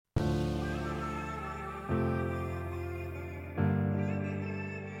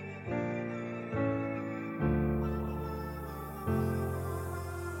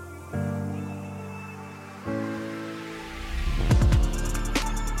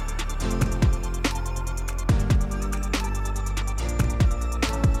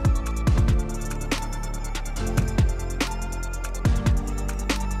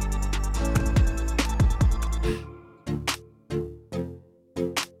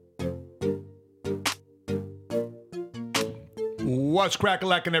What's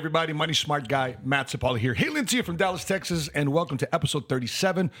crack-a-lackin', everybody? Money Smart Guy, Matt Cipolla here. Hailing to you from Dallas, Texas, and welcome to episode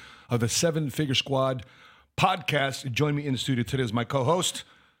 37 of the Seven Figure Squad podcast. Join me in the studio today is my co-host,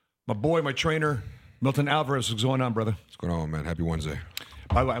 my boy, my trainer, Milton Alvarez. What's going on, brother? What's going on, man? Happy Wednesday.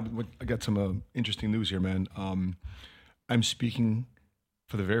 By the way, I got some interesting news here, man. I'm speaking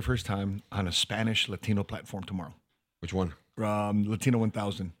for the very first time on a Spanish Latino platform tomorrow. Which one? Latino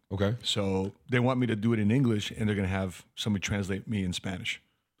 1000. Okay. So they want me to do it in English, and they're going to have somebody translate me in Spanish.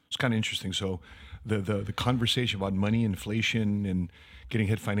 It's kind of interesting. So the conversation about money, inflation, and getting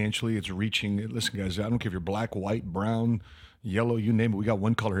hit financially, it's reaching. Listen, guys, I don't care if you're black, white, brown, yellow, you name it. We got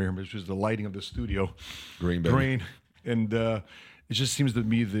one color here, which is the lighting of the studio. Green, baby. Green. And it just seems to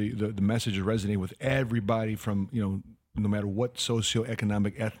me the message is resonating with everybody from, no matter what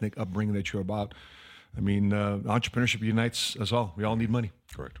socioeconomic, ethnic upbringing that you're about. I mean, entrepreneurship unites us all. We all need money.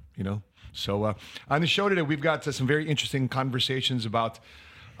 Correct. So on the show today, we've got some very interesting conversations about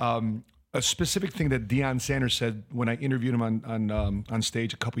a specific thing that Deion Sanders said when I interviewed him on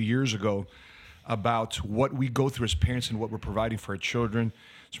stage a couple years ago about what we go through as parents and what we're providing for our children.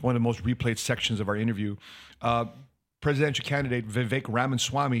 It's one of the most replayed sections of our interview. Presidential candidate Vivek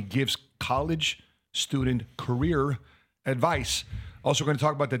Ramaswamy gives college student career advice. Also, we're going to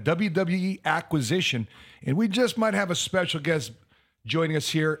talk about the WWE acquisition, and we just might have a special guest joining us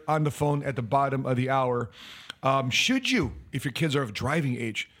here on the phone at the bottom of the hour. Should you, if your kids are of driving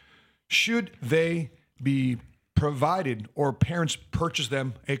age, should they be provided or parents purchase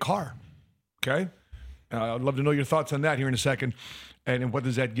them a car? Okay? I'd love to know your thoughts on that here in a second, and what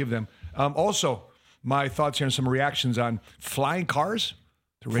does that give them? Also, my thoughts here on some reactions on flying cars.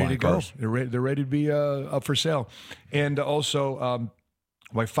 They're ready to go. They're ready to be up for sale. And also,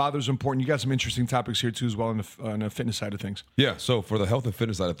 why father's important. You got some interesting topics here, too, as well, on the fitness side of things. Yeah, so for the health and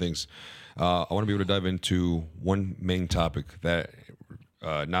fitness side of things, I want to be able to dive into one main topic that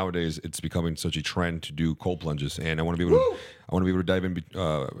nowadays it's becoming such a trend to do cold plunges. And I want to be able to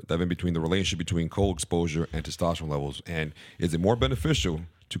dive in between the relationship between cold exposure and testosterone levels. And is it more beneficial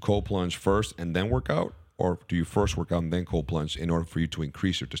to cold plunge first and then work out? Or do you first work out and then cold plunge in order for you to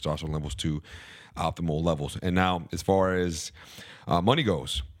increase your testosterone levels to optimal levels? And now, as far as money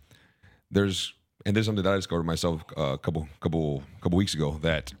goes, there's something that I discovered myself a couple weeks ago,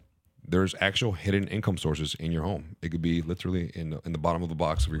 that there's actual hidden income sources in your home. It could be literally in the bottom of the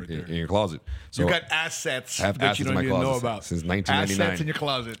box of in your closet. So you got assets I have that assets you don't in my even closet know about. since 1999. Assets in your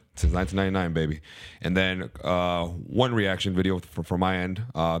closet. Since 1999, baby. And then one reaction video from my end,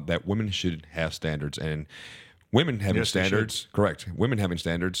 that women should have standards. And women having standards, correct. Women having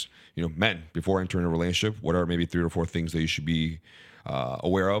standards, men, before entering a relationship, what are maybe 3 or 4 things that you should be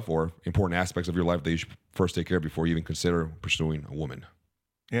aware of, or important aspects of your life that you should first take care of before you even consider pursuing a woman?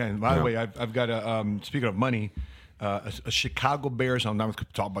 Yeah, and by the way, I've got speaking of money, a Chicago Bears. I'm not going to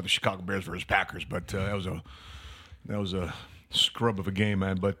talk about the Chicago Bears versus Packers, but that was a scrub of a game,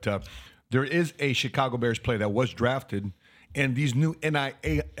 man. But there is a Chicago Bears player that was drafted, and these new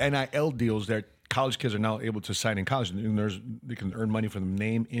NIL deals that college kids are now able to sign in college, and they can earn money from the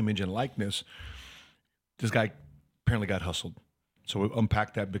name, image, and likeness. This guy apparently got hustled. So we'll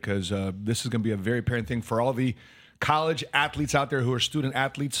unpack that, because this is going to be a very apparent thing for all the college athletes out there who are student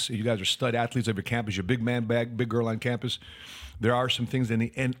athletes. You guys are stud athletes of your campus. You're big man bag, big girl on campus. There are some things in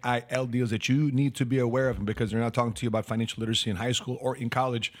the NIL deals that you need to be aware of, because they're not talking to you about financial literacy in high school or in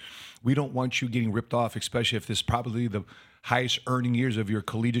college. We don't want you getting ripped off, especially if this is probably the highest earning years of your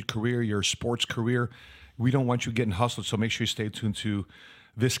collegiate career, your sports career. We don't want you getting hustled, so make sure you stay tuned to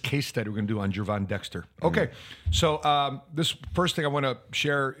this case study we're going to do on Gervon Dexter. Okay, so this first thing I want to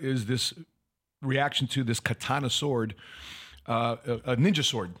share is this reaction to this katana sword, a ninja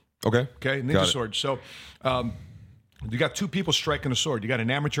sword. Okay, ninja sword. So you got 2 people striking a sword. You got an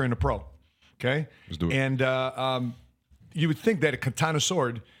amateur and a pro. Okay, let's do it. And you would think that a katana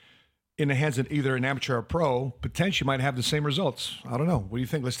sword in the hands of either an amateur or a pro potentially might have the same results. I don't know. What do you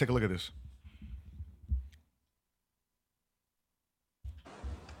think? Let's take a look at this.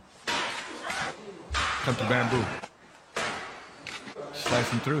 Come to bamboo.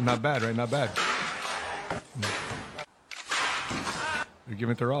 Slicing through. Not bad, right? Not bad. They're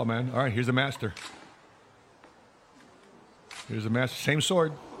giving it their all, man. All right, here's the master. Here's the master. Same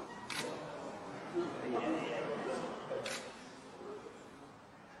sword.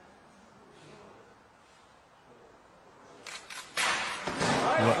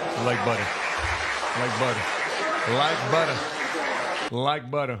 Like butter. Like butter. Like butter.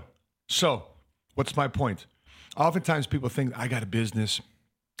 Like butter. So, what's my point? Oftentimes people think, I got a business,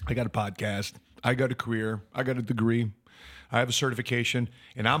 I got a podcast, I got a career, I got a degree, I have a certification,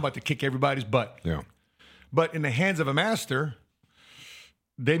 and I'm about to kick everybody's butt. Yeah. But in the hands of a master,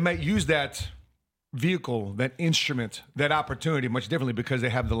 they might use that vehicle, that instrument, that opportunity much differently because they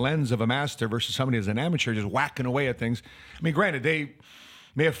have the lens of a master versus somebody as an amateur just whacking away at things. I mean, granted, they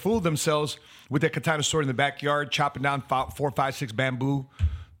may have fooled themselves with their katana sword in the backyard, chopping down 4, 5, 6 bamboo,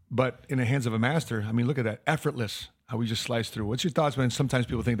 but in the hands of a master, I mean, look at that, effortless, how we just slice through. What's your thoughts when sometimes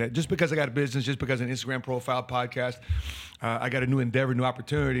people think that just because I got a business, just because an Instagram profile, podcast, I got a new endeavor, new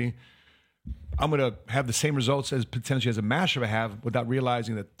opportunity, I'm going to have the same results as potentially as a master I have without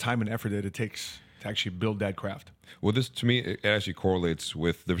realizing the time and effort that it takes to actually build that craft. Well, this to me, it actually correlates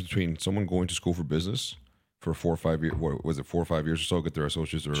with the difference between someone going to school for business for 4 or 5 years, what was it, 4 or 5 years or so, get their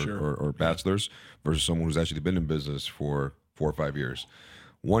associates or bachelor's, versus someone who's actually been in business for 4 or 5 years.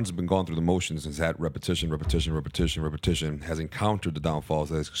 One's been gone through the motions, has had repetition, has encountered the downfalls,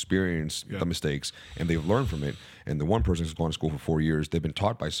 has experienced the mistakes, and they've learned from it. And the one person who's gone to school for 4 years, they've been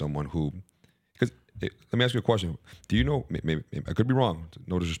taught by someone who, because let me ask you a question. Do you know, maybe I could be wrong,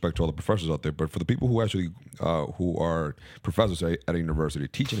 no disrespect to all the professors out there, but for the people who actually, who are professors at a university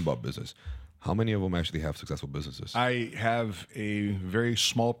teaching about business, how many of them actually have successful businesses? I have a very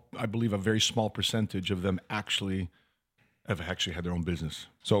small, I believe a very small percentage of them have actually had their own business.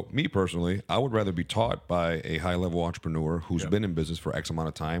 So me personally, I would rather be taught by a high-level entrepreneur who's been in business for X amount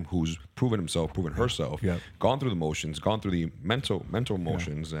of time, who's proven himself, proven herself, gone through the motions, gone through the mental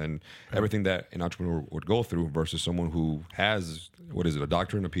motions and everything that an entrepreneur would go through versus someone who has, what is it, a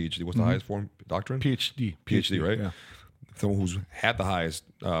doctorate and a PhD? What's the highest form? Doctorate? PhD, right? Yeah. Someone who's had the highest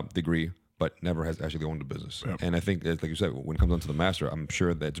degree but never has actually owned a business. Yep. And I think, like you said, when it comes down to the master, I'm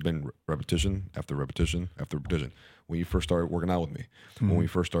sure that it's been repetition after repetition after repetition. When you first started working out with me, when we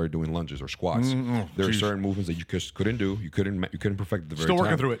first started doing lunges or squats, there are certain movements that you just couldn't do. You couldn't perfect at the very Still time.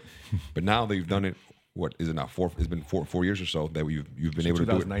 working through it. But now that you've done it, what is it now? It's been 4 years or so that you've been able to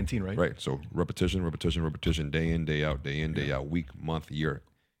do it. 2019, right? Right. So repetition, day in, day out, week, month, year.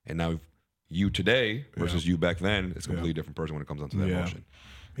 And now you today versus you back then, it's a completely different person when it comes down to that motion.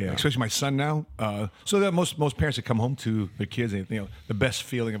 Yeah, especially my son now. So that most parents that come home to their kids, and the best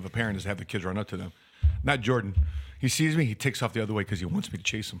feeling of a parent is to have the kids run up to them. Not Jordan. He sees me, he takes off the other way because he wants me to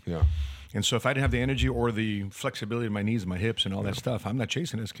chase him. Yeah. And so if I didn't have the energy or the flexibility of my knees and my hips and all that stuff, I'm not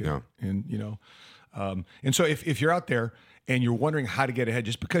chasing this kid. Yeah. And and so if you're out there and you're wondering how to get ahead,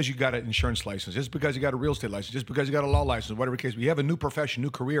 just because you got an insurance license, just because you got a real estate license, just because you got a law license, whatever the case, you have a new profession, new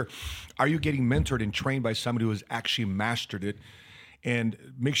career, are you getting mentored and trained by somebody who has actually mastered it? And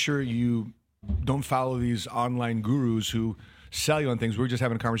make sure you don't follow these online gurus who sell you on things. We were just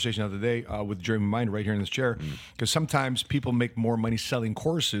having a conversation the other day with Jeremy Mind right here in this chair, because sometimes people make more money selling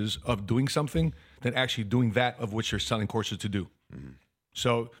courses of doing something than actually doing that of which they're selling courses to do.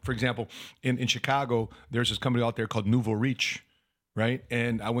 So, for example, in Chicago, there's this company out there called Nouveau Reach, right?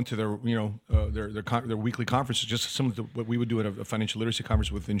 And I went to their their weekly conferences, just similar to what we would do at a financial literacy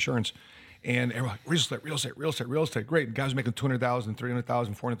conference with insurance. And everyone, real estate, great. Guys are making $200,000, $300,000,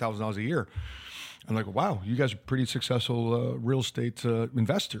 $400,000 a year. I'm like, wow, you guys are pretty successful real estate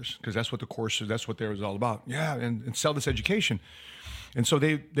investors, because that's what the course is, that's what there was all about. Yeah, and sell this education. And so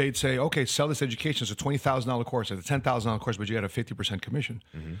they'd say, okay, sell this education. It's a $20,000 course. It's a $10,000 course, but you got a 50% commission.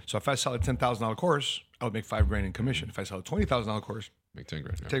 So if I sell a $10,000 course, I would make $5,000 in commission. If I sell a $20,000 course, make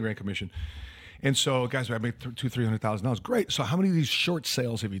 $10,000. $10,000 commission. And so, guys, I make $200,000-$300,000. Great. So how many of these short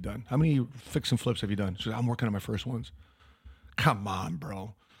sales have you done? How many fix and flips have you done? So I'm working on my first ones. Come on,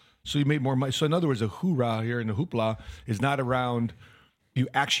 bro. So you made more money. So in other words, the hoorah here and the hoopla is not around you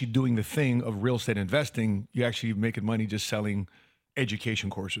actually doing the thing of real estate investing. You actually making money just selling education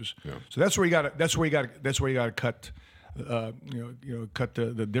courses. Yeah. So that's where you got to cut. Cut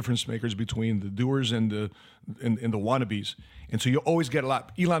the difference makers between the doers and the wannabes. And so you always get a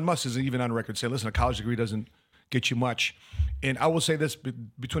lot. Elon Musk is even on record saying, listen, a college degree doesn't get you much. And I will say this,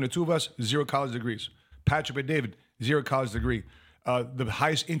 between the two of us, 0 college degrees. Patrick and David, 0 college degree. The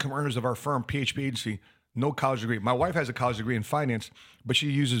highest income earners of our firm, PHP agency, no college degree. My wife has a college degree in finance, but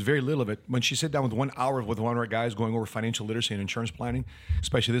she uses very little of it. When she sat down with 1 hour with one of our guys going over financial literacy and insurance planning,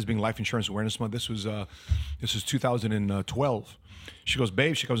 especially this being Life Insurance Awareness Month, this was 2012. She goes,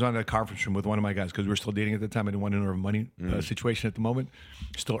 babe, she comes on to the conference room with one of my guys, because we were still dating at the time. I didn't want to know her money situation at the moment,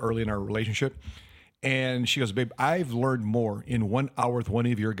 still early in our relationship. And she goes, babe, I've learned more in 1 hour with one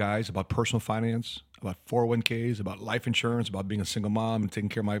of your guys about personal finance, about 401ks, about life insurance, about being a single mom and taking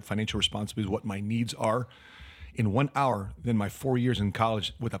care of my financial responsibilities, what my needs are, in 1 hour than my 4 years in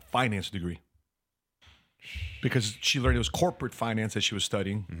college with a finance degree. Because she learned it was corporate finance that she was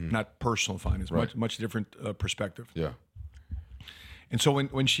studying, not personal finance, right. much different perspective. Yeah. And so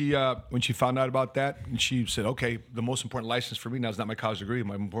when she found out about that, and she said, okay, the most important license for me now is not my college degree.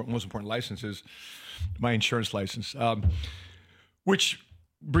 My most important license is my insurance license, which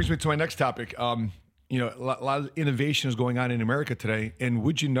brings me to my next topic. A lot of innovation is going on in America today. And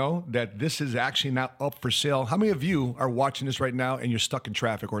would you know that this is actually now up for sale? How many of you are watching this right now and you're stuck in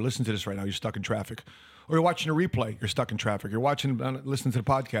traffic, or listening to this right now, you're stuck in traffic, or you're watching a replay, you're stuck in traffic, you're listening to the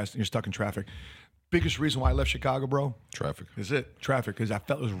podcast and you're stuck in traffic? Biggest reason why I left Chicago, bro? Traffic. Is it? Traffic, because I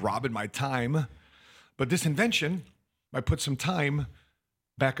felt it was robbing my time. But this invention, I put some time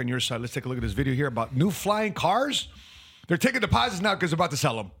back on your side. Let's take a look at this video here about new flying cars. They're taking deposits now because they're about to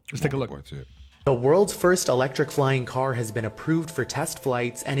sell them. Let's take a look. The world's first electric flying car has been approved for test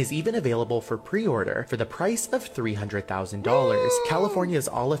flights and is even available for pre-order for the price of $300,000. California's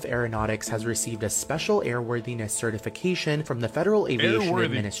Olive Aeronautics has received a special airworthiness certification from the Federal Aviation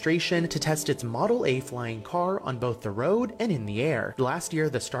Administration to test its Model A flying car on both the road and in the air. Last year,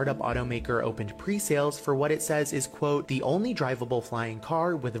 the startup automaker opened pre-sales for what it says is, quote, the only drivable flying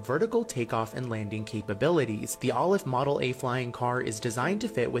car with vertical takeoff and landing capabilities. The Olive Model A flying car is designed to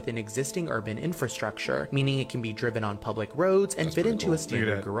fit within existing urban infrastructure, meaning it can be driven on public roads and fit into a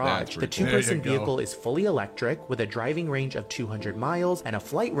standard garage. The two-person vehicle is fully electric with a driving range of 200 miles and a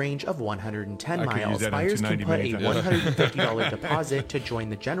flight range of 110 miles. Buyers can put a $150 deposit to join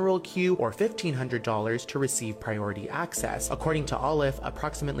the general queue or $1,500 to receive priority access. According to Olive,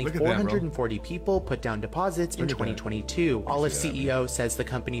 approximately 440 people put down deposits in 2022. Olive CEO says the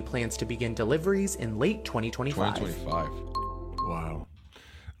company plans to begin deliveries in late 2025. Wow.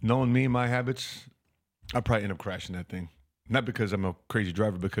 Knowing me and my habits, I'll probably end up crashing that thing. Not because I'm a crazy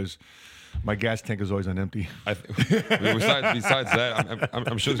driver, because my gas tank is always on empty. Besides that,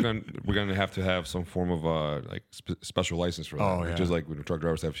 I'm sure we're going to have some form of special license for that. Just like when truck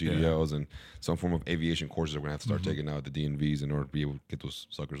drivers have CDLs and some form of aviation courses that we're going to have to start taking out at the DMVs in order to be able to get those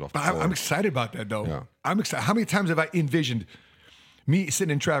suckers off the floor. I'm excited about that, though. Yeah. I'm excited. How many times have I envisioned me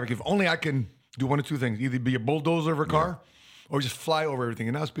sitting in traffic? If only I can do one of two things: either be a bulldozer of a car, or just fly over everything.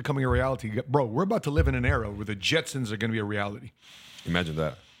 And now it's becoming a reality. Bro, we're about to live in an era where the Jetsons are going to be a reality. Imagine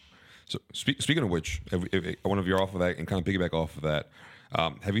that. So speaking of which, if I want to veer off of that and kind of piggyback off of that,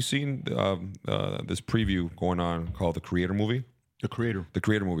 have you seen this preview going on called The Creator movie? The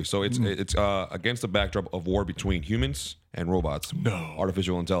Creator movie. So it's against the backdrop of war between humans and robots. No.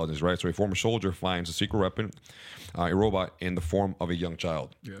 Artificial intelligence, right? So a former soldier finds a secret weapon, a robot in the form of a young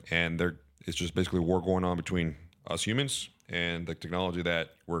child. Yeah. And it's just basically a war going on between us humans and the technology that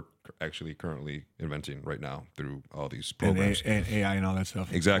we're actually currently inventing right now through all these programs and AI and all that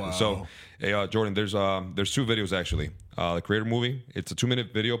stuff. Exactly. Wow. So, Jordan, there's two videos actually. The Creator movie, it's a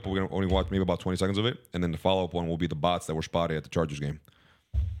 2-minute video, but we're gonna only watch maybe about 20 seconds of it, and then the follow-up one will be the bots that were spotted at the Chargers game.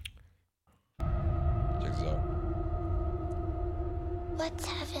 Check this out. What's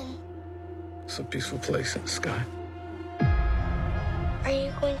heaven? It's a peaceful place in the sky. Are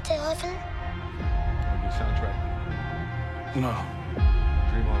you going to heaven? Soundtrack. No.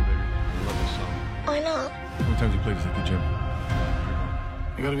 Dream on, baby. I love this song. Why not? How many times you played this at the gym?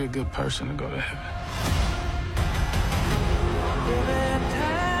 You gotta be a good person to go to heaven.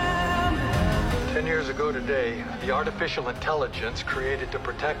 10 years ago today, the artificial intelligence created to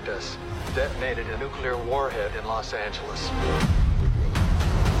protect us detonated a nuclear warhead in Los Angeles.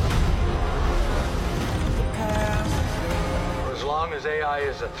 For as long as AI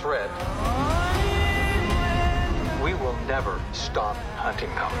is a threat, we will never stop hunting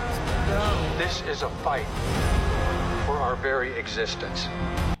them. This is a fight for our very existence.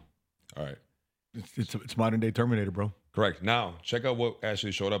 All right. It's modern day Terminator, bro. Correct. Now, check out what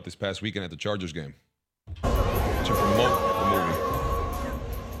actually showed up this past weekend at the Chargers game to promote the movie.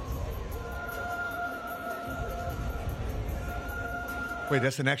 Wait,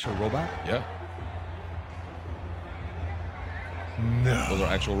 that's an actual robot? Yeah. No. Those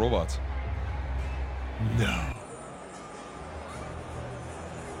are actual robots. No.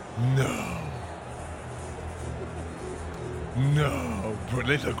 No. No. Bro,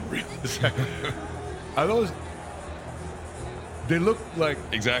 they look real. Are those... They look like...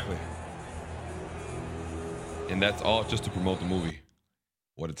 Exactly. And that's all just to promote the movie.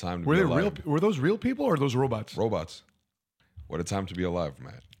 What a time to be alive. Were those real people or are those robots? Robots. What a time to be alive,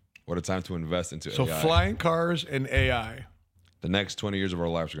 Matt. What a time to invest into AI. So flying cars and AI. The next 20 years of our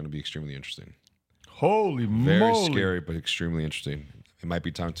lives are going to be extremely interesting. Holy moly. Very scary, but extremely interesting. It might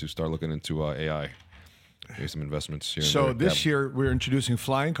be time to start looking into AI. Maybe some investments here. So this year we're introducing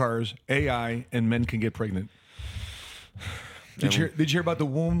flying cars, AI, and men can get pregnant. Did you hear about the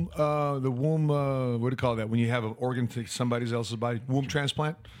womb? What do you call that? When you have an organ to somebody else's body, womb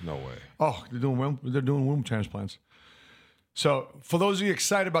transplant? No way. Oh, they're doing womb transplants. So for those of you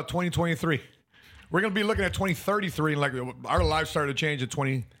excited about 2023, we're going to be looking at 2033, and like our lives started to change in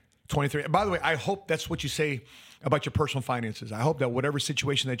 2023. 23. By the way, I hope that's what you say about your personal finances. I hope that whatever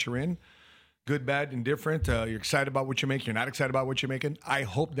situation that you're in, good, bad, indifferent, you're excited about what you're making, you're not excited about what you're making. I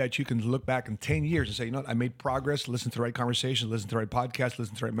hope that you can look back in 10 years and say, you know what, I made progress, listen to the right conversations, listen to the right podcasts,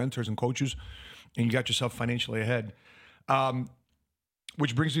 listen to the right mentors and coaches, and you got yourself financially ahead.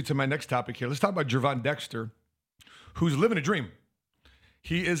 Which brings me to my next topic here. Let's talk about Gervon Dexter, who's living a dream.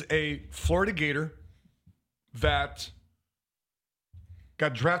 He is a Florida Gator that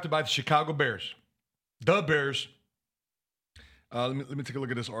got drafted by the Chicago Bears. The Bears. Let me take a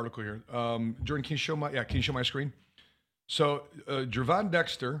look at this article here. Jordan, can you show my screen? So Gervon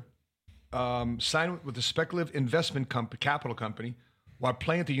Dexter signed with the speculative investment capital company while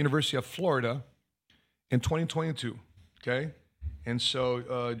playing at the University of Florida in 2022. Okay, and so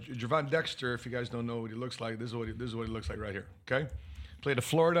Gervon Dexter, if you guys don't know what he looks like, this is what he looks like right here. Okay, played at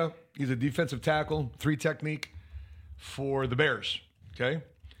Florida. He's a defensive tackle, 3 technique for the Bears. Okay,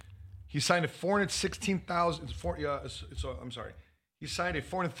 he signed a $416,000. He signed a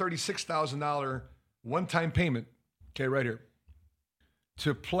 $436,000 one-time payment. Okay, right here,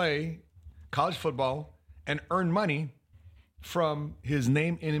 to play college football and earn money from his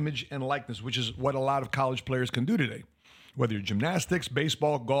name, image, and likeness, which is what a lot of college players can do today. Whether you're gymnastics,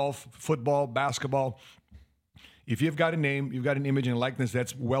 baseball, golf, football, basketball, if you've got a name, you've got an image and likeness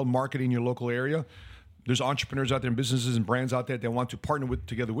that's well marketed in your local area, there's entrepreneurs out there and businesses and brands out there that want to partner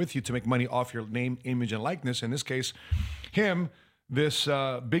together with you to make money off your name, image, and likeness. In this case, this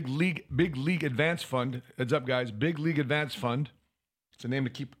Big League Advance Fund, heads up guys, Big League Advance Fund, it's a name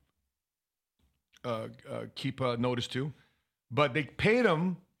to keep notice to, but they paid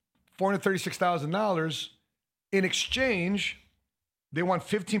him $436,000. In exchange, they want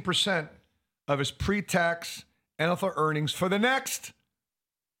 15% of his pre-tax NFL earnings for the next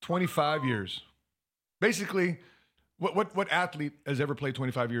 25 years. Basically, what athlete has ever played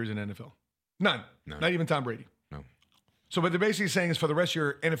 25 years in NFL? None. No. Not even Tom Brady. No. So what they're basically saying is for the rest of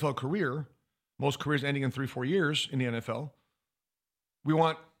your NFL career, most careers ending in 3-4 years in the NFL, we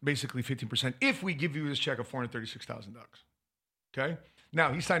want basically 15% if we give you this check of $436,000. Okay?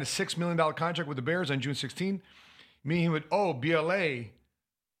 Now, he signed a $6 million contract with the Bears on June 16, meaning he would owe BLA,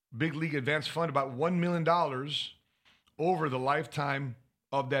 Big League Advance Fund, about $1 million over the lifetime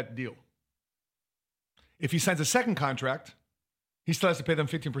of that deal. If he signs a second contract, he still has to pay them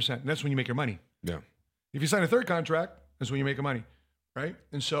 15%, and that's when you make your money. Yeah. If you sign a third contract, that's when you make your money, right?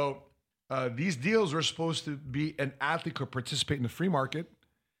 And so these deals are supposed to be an athlete could participate in the free market,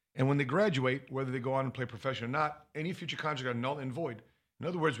 and when they graduate, whether they go on and play professional or not, any future contract are null and void. In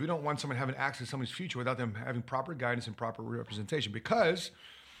other words, we don't want someone having access to somebody's future without them having proper guidance and proper representation, because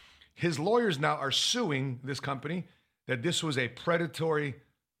his lawyers now are suing this company that this was a predatory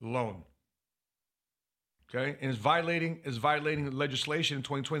loan. Okay, and is violating legislation. In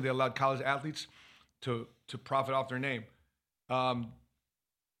 2020, they allowed college athletes to profit off their name. So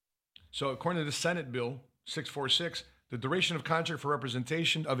according to the Senate Bill 646, the duration of contract for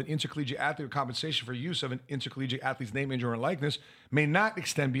representation of an intercollegiate athlete or compensation for use of an intercollegiate athlete's name, image, or likeness may not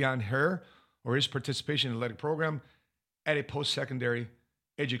extend beyond her or his participation in the athletic program at a post-secondary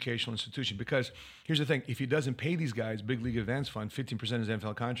educational institution. Because here's the thing, if he doesn't pay these guys, Big League Advance Fund, 15% of his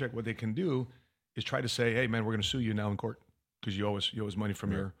NFL contract, what they can do is try to say, hey, man, we're going to sue you now in court because you owe us money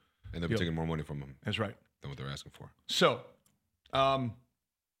from your... And they'll be taking more money from him. That's right. Than what they're asking for. So,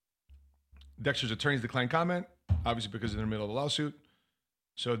 Dexter's attorneys declined comment, obviously because they're in the middle of a lawsuit.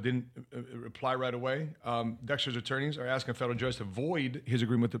 So didn't reply right away. Dexter's attorneys are asking a federal judge to void his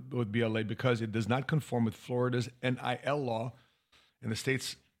agreement with BLA because it does not conform with Florida's NIL law and the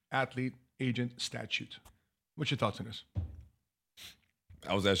state's athlete agent statute. What's your thoughts on this?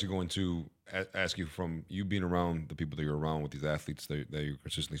 I was actually going to ask you, from you being around the people that you're around with these athletes that you're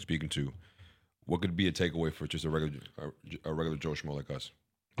consistently speaking to, what could be a takeaway for just a regular Joe Schmo like us,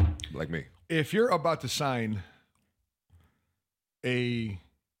 like me? If you're about to sign a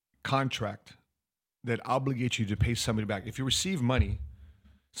contract that obligates you to pay somebody back, if you receive money,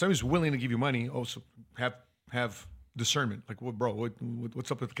 somebody's willing to give you money, also have discernment. Like, well, bro,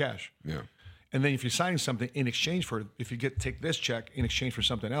 what's up with the cash? Yeah. And then if you're signing something in exchange for, if you take this check in exchange for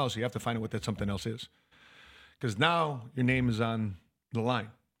something else, you have to find out what that something else is. Because now your name is on the line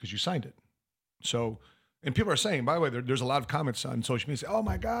because you signed it. So, and people are saying, by the way, there's a lot of comments on social media, say, oh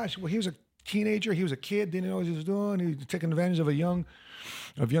my gosh, well, he was a teenager, he was a kid, didn't know what he was doing, he was taking advantage of a young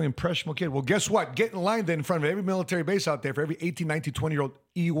impressionable kid. Well, guess what? Get in line then in front of every military base out there for every 18, 19, 20-year-old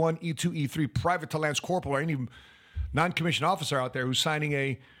E1, E2, E3 private to lance corporal or any non-commissioned officer out there who's signing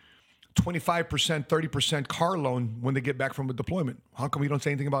a 25%, 30% car loan when they get back from a deployment. How come we don't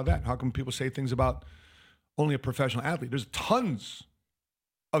say anything about that? How come people say things about only a professional athlete? There's tons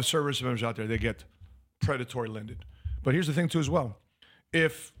of service members out there, they get predatory lended. But here's the thing too as well.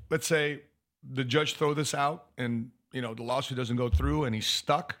 If, let's say, the judge throw this out and, the lawsuit doesn't go through and he's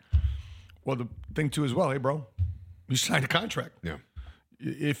stuck, well, the thing too as well, hey, bro, you signed a contract. Yeah.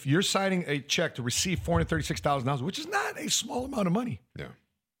 If you're signing a check to receive $436,000, which is not a small amount of money. Yeah.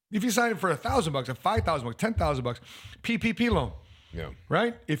 If you sign it for $1,000, $5,000, $10,000, PPP loan. Yeah.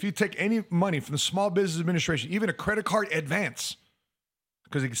 Right? If you take any money from the Small Business Administration, even a credit card advance,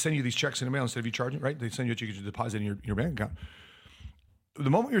 because they can send you these checks in the mail instead of you charging, right? They send you a check you deposit in your bank account. The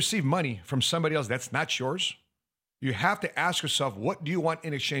moment you receive money from somebody else that's not yours, you have to ask yourself, what do you want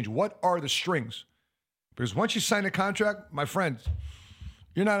in exchange? What are the strings? Because once you sign a contract, my friend,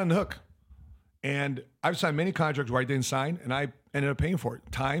 you're not on the hook. And I've signed many contracts where I didn't sign, and I ended up paying for it.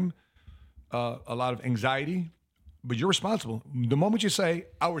 Time, a lot of anxiety, but you're responsible. The moment you say,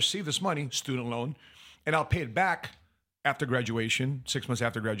 I'll receive this money, student loan, and I'll pay it back after graduation, 6 months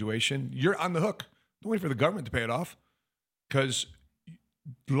after graduation, you're on the hook. Don't wait for the government to pay it off, because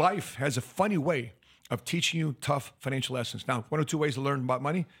life has a funny way of teaching you tough financial lessons. Now, one or two ways to learn about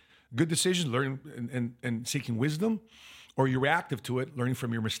money: good decisions, learning and seeking wisdom, or you're reactive to it, learning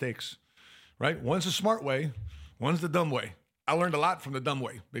from your mistakes, right? One's the smart way, one's the dumb way. I learned a lot from the dumb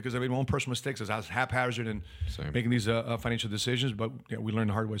way because I made my own personal mistakes as I was haphazard and making these financial decisions, but we learned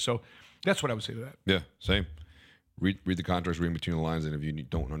the hard way. So that's what I would say to that. Yeah, same. Read the contracts, read between the lines, and if you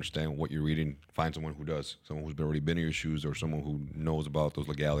don't understand what you're reading, find someone who does, someone who's already been in your shoes, or someone who knows about those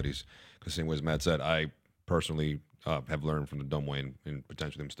legalities. Because same way as Matt said, I personally have learned from the dumb way, and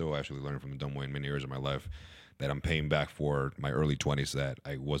potentially I'm still actually learning from the dumb way in many areas of my life, that I'm paying back for my early 20s that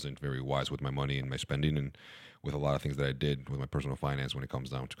I wasn't very wise with my money and my spending, and with a lot of things that I did with my personal finance when it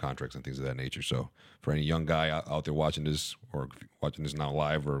comes down to contracts and things of that nature. So for any young guy out there watching this, or watching this now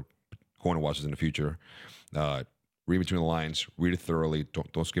live, or going to watch this in the future, read between the lines, read it thoroughly.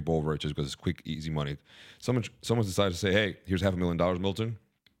 Don't skip over it just because it's quick, easy money. Someone's decided to say, hey, here's $500,000, Milton.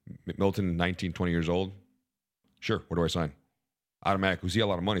 Milton, 19, 20 years old. Sure, where do I sign? Automatically. We see a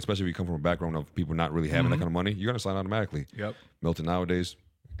lot of money, especially if you come from a background of people not really having that kind of money. You're going to sign automatically. Yep. Milton nowadays,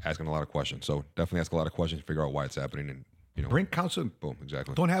 asking a lot of questions. So definitely ask a lot of questions, figure out why it's happening, and bring counsel. Boom,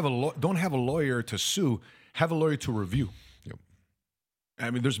 exactly. Don't have a lawyer to sue. Have a lawyer to review. Yep. I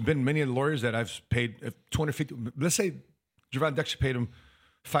mean, there's been many lawyers that I've paid $250. Let's say Javon Dexter paid him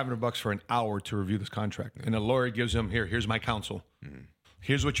 $500 for an hour to review this contract, and a lawyer gives him, here's my counsel. Mm-hmm.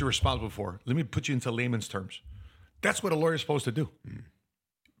 Here's what you're responsible for. Let me put you into layman's terms. That's what a lawyer is supposed to do. Mm-hmm.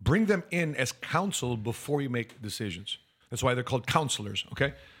 Bring them in as counsel before you make decisions. That's why they're called counselors.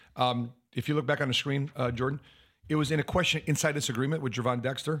 Okay. If you look back on the screen, Jordan, it was in a question inside this agreement with Javon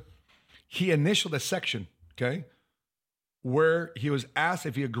Dexter. He initialed a section. Okay. Where he was asked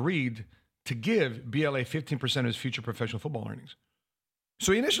if he agreed to give BLA 15% of his future professional football earnings.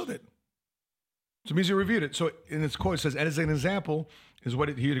 So he initialed it. So it means he reviewed it. So in its quote, it says, as an example, is what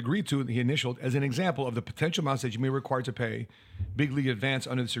he had agreed to, he initialed, as an example of the potential amounts that you may be required to pay big league advance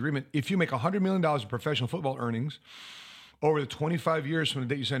under this agreement. If you make $100 million in professional football earnings over the 25 years from the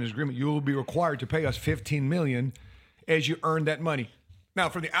date you signed this agreement, you will be required to pay us $15 million as you earn that money. Now,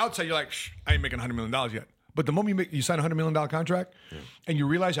 from the outside, you're like, I ain't making $100 million yet. But the moment you sign a $100 million contract and you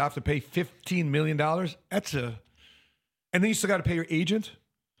realize you have to pay $15 million, and then you still got to pay your agent,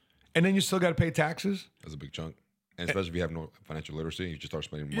 and then you still got to pay taxes. That's a big chunk. And especially if you have no financial literacy, you just start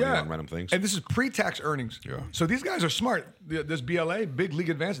spending money on random things. And this is pre-tax earnings. Yeah. So these guys are smart. This BLA, Big League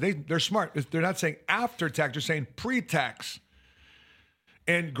Advance, they're smart. They're not saying after tax, they're saying pre-tax.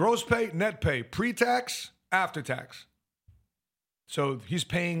 And gross pay, net pay, pre-tax, after tax. So he's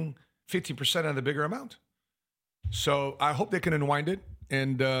paying 15% on the bigger amount. So I hope they can unwind it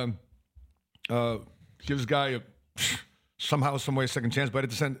and give this guy somehow, some way, a second chance. But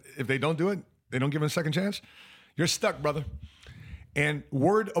if they don't do it, they don't give him a second chance, you're stuck, brother. And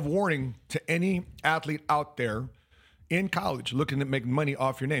word of warning to any athlete out there in college looking to make money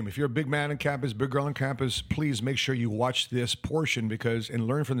off your name. If you're a big man on campus, big girl on campus, please make sure you watch this portion and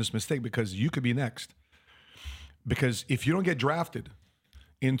learn from this mistake, because you could be next. Because if you don't get drafted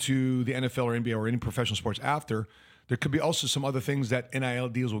into the NFL or NBA or any professional sports after, there could be also some other things that NIL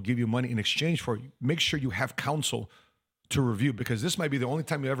deals will give you money in exchange for. Make sure you have counsel to review, because this might be the only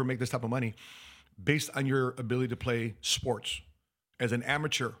time you ever make this type of money based on your ability to play sports as an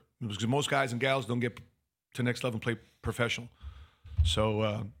amateur, because most guys and gals don't get to the next level and play professional. So,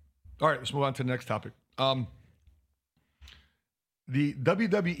 all right, let's move on to the next topic. The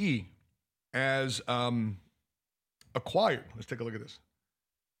WWE has acquired, let's take a look at this.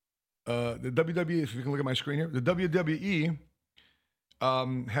 The WWE, if you can look at my screen here, the WWE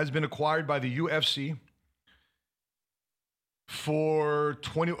has been acquired by the UFC for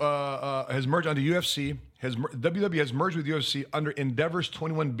 20 has merged under UFC. WWE has merged with UFC under Endeavor's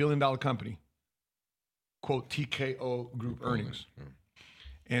 $21 billion company. Quote TKO Group earnings.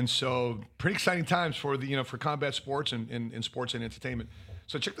 And so pretty exciting times for the for combat sports and sports and entertainment.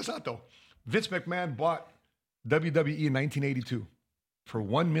 So check this out though. Vince McMahon bought WWE in 1982 for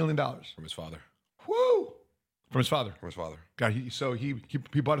 $1 million. From his father. Woo! From his father. From his father. God,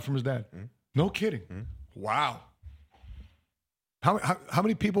 he bought it from his dad. No kidding. Wow. How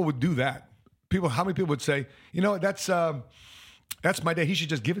many people would do that? How many people would say, that's my dad. He should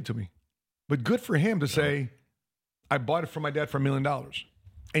just give it to me. But good for him to say, I bought it from my dad for $1 million.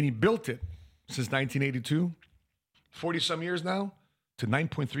 And he built it since 1982, 40-some years now, to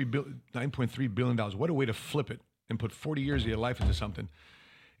 $9.3 billion. What a way to flip it and put 40 years of your life into something.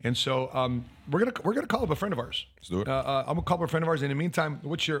 And so we're gonna call up a friend of ours. Let's do it. I'm gonna call up a friend of ours. In the meantime,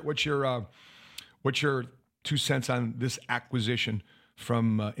 what's your 2 cents on this acquisition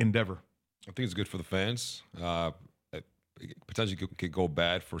from Endeavor? I think it's good for the fans. It potentially could go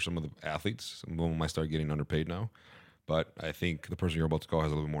bad for some of the athletes. Some of them might start getting underpaid now. But I think the person you're about to call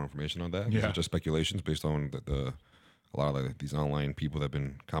has a little bit more information on that. These are just speculations based on a lot of these online people that have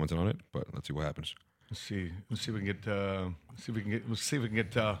been commenting on it. But let's see what happens. Let's see if we can get. Let's see if we can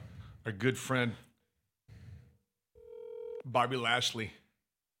get our good friend Bobby Lashley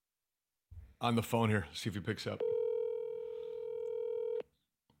on the phone here. See if he picks up.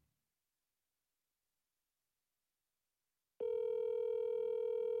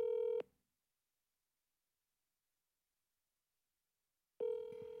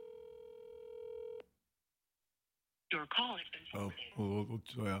 Your call has been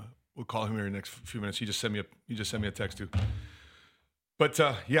forwarded. We'll call him here in the next few minutes. He just sent me a text too. But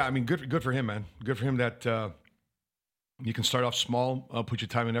yeah, I mean, good for him, man. Good for him that you can start off small, put your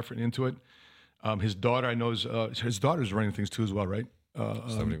time and effort into it. His daughter, I know, his daughter's running things too as well, right?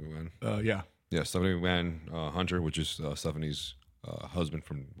 Stephanie McMahon. Yeah, Stephanie McMahon, Hunter, which is Stephanie's husband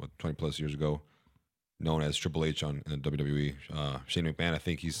from 20 plus years ago, known as Triple H on WWE. Shane McMahon, I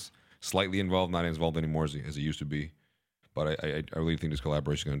think he's slightly involved, not as involved anymore as he used to be. But I really think this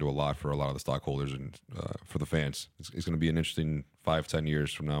collaboration is going to do a lot for a lot of the stockholders and for the fans. It's going to be an interesting 5-10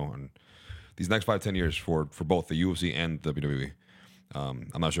 years from now, and these next 5-10 years for both the UFC and WWE. I'm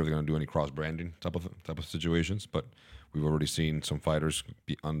not sure if they're going to do any cross branding type of situations, but we've already seen some fighters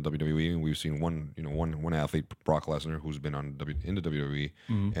be on WWE, and we've seen one athlete, Brock Lesnar, who's been in the WWE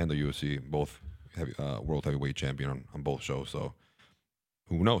and the UFC, both world heavyweight champion on both shows. So.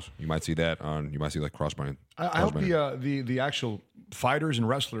 Who knows? You might see that on. You might see like cross branding. I hope the actual fighters and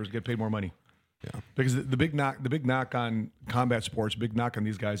wrestlers get paid more money. Yeah. Because the big knock on combat sports, big knock on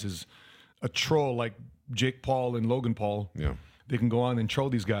these guys is a troll like Jake Paul and Logan Paul. Yeah. They can go on and troll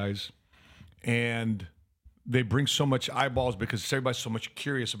these guys, and they bring so much eyeballs because everybody's so much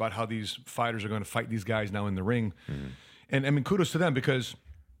curious about how these fighters are going to fight these guys now in the ring. And I mean, kudos to them because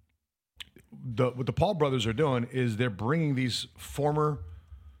what the Paul brothers are doing is they're bringing these former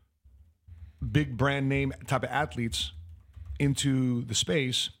big brand name type of athletes into the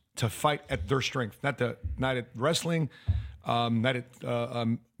space to fight at their strength, not at wrestling, not at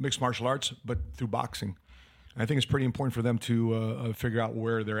mixed martial arts, but through boxing. I think it's pretty important for them to figure out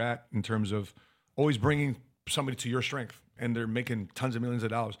where they're at in terms of always bringing somebody to your strength, and they're making tons of millions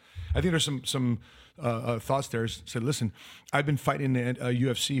of dollars. I think there's some thoughts there. Said, listen, I've been fighting at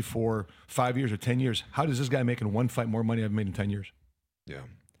UFC for 5 years or 10 years. How does this guy making one fight more money I've made in 10 years? Yeah.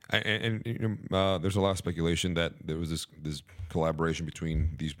 And there's a lot of speculation that there was this collaboration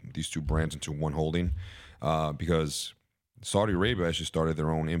between these two brands into one holding, because Saudi Arabia actually started their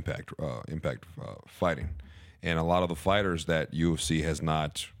own Impact fighting, and a lot of the fighters that UFC has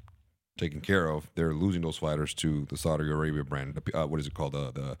not taken care of, they're losing those fighters to the Saudi Arabia brand. What is it called?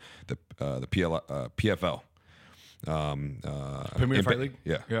 The PFL, Premier Fight League.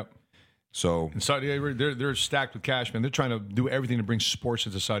 Yeah. So in Saudi Arabia, they're stacked with cash, man. They're trying to do everything to bring sports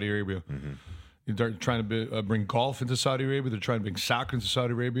into Saudi Arabia. They're trying to bring golf into Saudi Arabia. They're trying to bring soccer into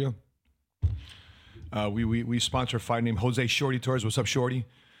Saudi Arabia. We sponsor a fighter named Jose Shorty Torres. What's up, Shorty?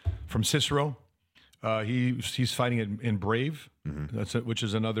 From Cicero. He's fighting in Brave, which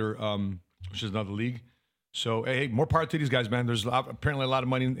is another league. So hey, more power to these guys, man. There's apparently a lot of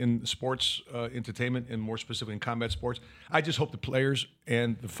money in sports entertainment, and more specifically in combat sports. I just hope the players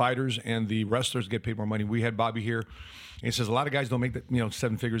and the fighters and the wrestlers get paid more money. We had Bobby here, and he says a lot of guys don't make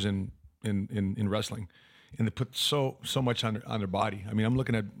 7 figures in wrestling, and they put so much on their body. I mean, I'm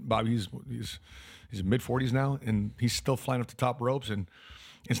looking at Bobby. He's mid-40s now, and he's still flying up the top ropes, and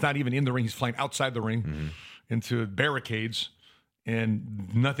it's not even in the ring. He's flying outside the ring into barricades,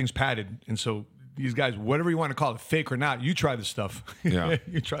 and nothing's padded, and so these guys, whatever you want to call it, fake or not, you try the stuff. Yeah.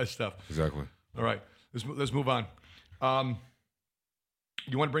 You try the stuff. Exactly. All right, let's move on.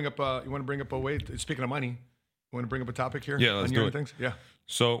 You want to bring up a way? Speaking of money, you want to bring up a topic here? Yeah, let's do it. Things? Yeah.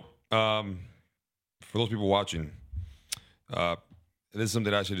 So, for those people watching, this is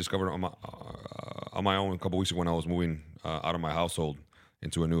something that I actually discovered on my own a couple weeks ago when I was moving out of my household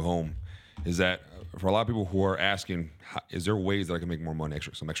into a new home. Is that for a lot of people who are asking, is there ways that I can make more money,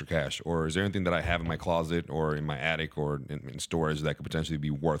 some extra cash, or is there anything that I have in my closet or in my attic or in storage that could potentially be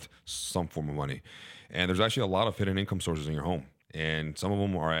worth some form of money? And there's actually a lot of hidden income sources in your home, and some of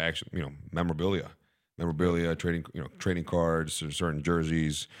them are actually memorabilia, trading cards, certain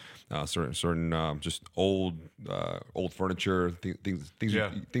jerseys, certain just old furniture, things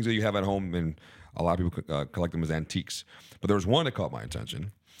that you have at home, and a lot of people collect them as antiques. But there was one that caught my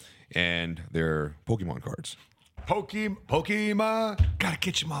attention, and they're Pokemon cards. Pokemon, gotta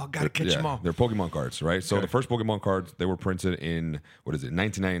catch them all. They're Pokemon cards, right? So the first Pokemon cards, they were printed in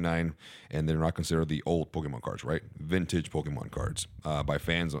 1999, and they're not considered the old Pokemon cards, right? Vintage Pokemon cards by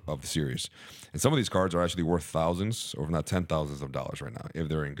fans of the series. And some of these cards are actually worth thousands, or if not $10,000s of dollars right now, if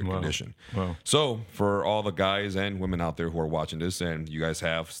they're in good condition. Wow. So for all the guys and women out there who are watching this, and you guys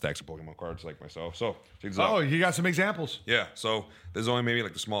have stacks of Pokemon cards like myself, so check this out. Oh, you got some examples? Yeah. So there's only maybe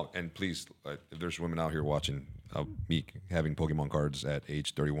like the small. And please, if there's women out here watching. Me having Pokemon cards at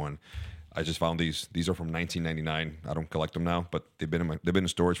age 31, I just found these. These are from 1999. I don't collect them now, but they've been in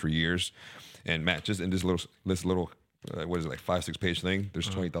storage for years. And Matt, just in this little what is it, like 5-6 page thing? There's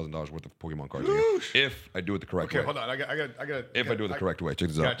 $20,000 worth of Pokemon cards in here, if I do it the correct way. Okay, hold on. I got. If I do it the correct way, check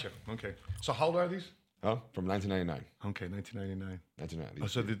this out. Gotcha. Okay. So how old are these? From 1999. Okay, 1999. 1999.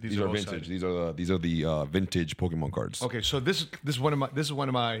 So these are are vintage. These are the vintage Pokemon cards. Okay, so this is one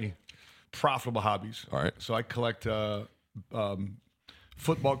of my profitable hobbies. All right. So I collect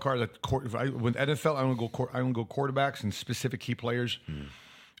football cards. With NFL, I don't go quarterbacks and specific key players,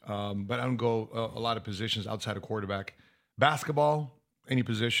 but I don't go a lot of positions outside of quarterback. Basketball, any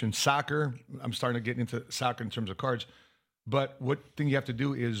position. Soccer, I'm starting to get into soccer in terms of cards. But what thing you have to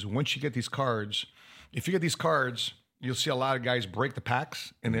do is once you get these cards, if you get these cards, you'll see a lot of guys break the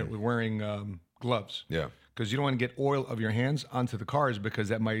packs and they're wearing gloves. Yeah. Because you don't want to get oil of your hands onto the cards because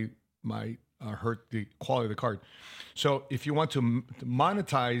that might hurt the quality of the card. So if you want to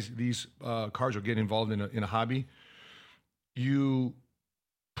monetize these cards or get involved in a hobby, you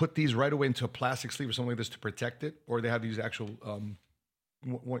put these right away into a plastic sleeve or something like this to protect it, or they have these actual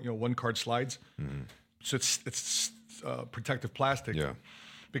one card slides. Mm-hmm. So it's protective plastic. Yeah.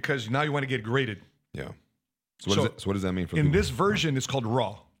 Because now you want to get graded. Yeah. So what does that mean for in people? This version? It's called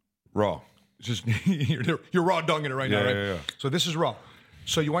raw. Raw. It's just you're raw donging it right now, right? Yeah. So this is raw.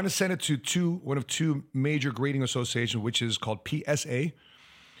 So you want to send it to one of two major grading associations, which is called PSA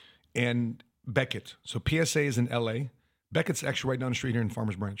and Beckett. So PSA is in LA. Beckett's actually right down the street here in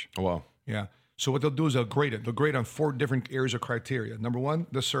Farmers Branch. Oh, wow. Yeah. So what they'll do is they'll grade it. They'll grade on 4 different areas of criteria. Number 1,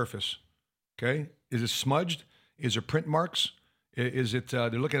 the surface. Okay. Is it smudged? Is there print marks? Is it, they're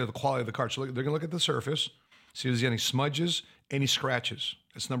looking at the quality of the card. So they're going to look at the surface, see if there's any smudges, any scratches.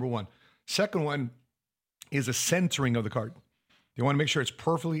 That's number 1. Second one is a centering of the card. They want to make sure it's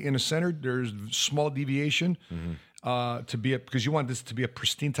perfectly in the center. There's small deviation to be because you want this to be a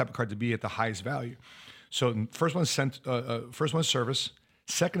pristine type of card to be at the highest value. So first one's surface.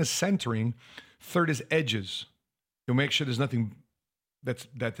 Second is centering. Third is edges. You'll make sure there's nothing that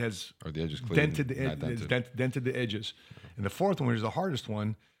has the edges clean, dented the edges. And the fourth one, which is the hardest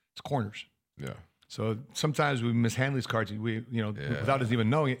one, it's corners. Yeah. So sometimes we mishandle these cards. Without us even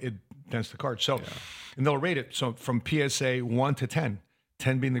knowing it, it dents the card. So, and they'll rate it. So from PSA 1 to 10,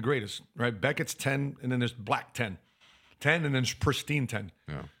 10 being the greatest, right? Beckett's 10, and then there's black 10, and then there's pristine 10.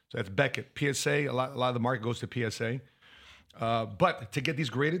 Yeah. So that's Beckett. PSA, a lot of the market goes to PSA. But to get these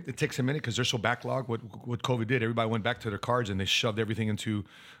graded, it takes a minute because they're so backlogged. What COVID did, everybody went back to their cards and they shoved everything into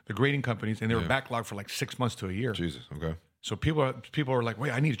the grading companies, and they were backlogged for like 6 months to a year. Jesus. Okay. So people are like,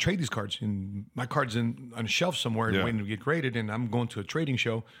 wait, I need to trade these cards, and my card's on a shelf somewhere and waiting to get graded, and I'm going to a trading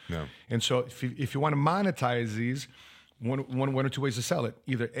show. Yeah. And so if you want to monetize these, one or two ways to sell it.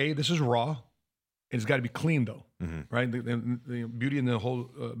 Either A, this is raw, and it's got to be clean though, right? The beauty in the whole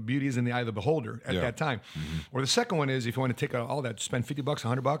beauty is in the eye of the beholder at that time. Or the second one is if you want to take out all that, spend $50,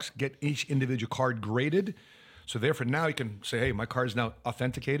 $100, get each individual card graded. So therefore now you can say, hey, my card is now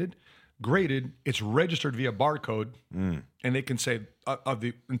authenticated, graded, it's registered via barcode, and they can say of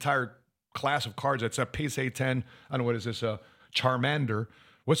the entire class of cards, that's a PSA 10, I don't know, what is this, Charmander.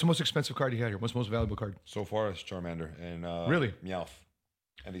 What's the most expensive card you had here? What's the most valuable card? So far, it's Charmander and really? Meowth,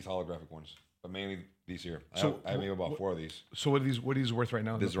 and these holographic ones. But mainly These here. So I made about 4 of these. So what are these worth right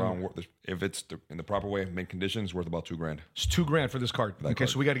now? This is around, if it's in the proper way, mint conditions, worth about $2,000. It's $2,000 for this card. Okay,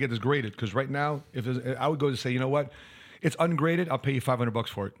 so we got to get this graded because right now, I would go to say, you know what, it's ungraded. I'll pay you $500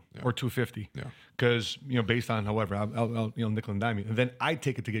 for it or $250. Yeah. Because based on however, I'll nickel and dime you, and then I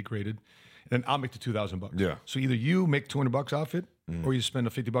take it to get graded, and then I'll make the $2,000. Yeah. So either you make $200 off it, or you spend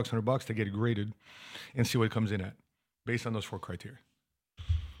the $50, $100 to get it graded, and see what it comes in at, based on those 4 criteria.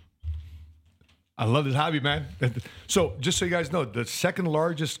 I love this hobby, man. So just so you guys know, the second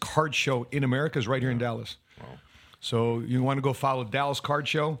largest card show in America is right here in Dallas. Wow. So you want to go follow Dallas Card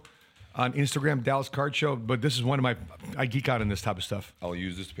Show on Instagram, Dallas Card Show. But this is one of I geek out on this type of stuff. I'll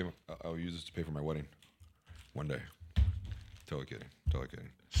use this to pay for my wedding one day. Totally kidding.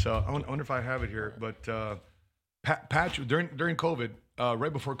 So I wonder if I have it here. But Patrick, during COVID,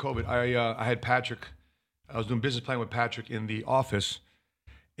 right before COVID, I had Patrick. I was doing business plan with Patrick in the office,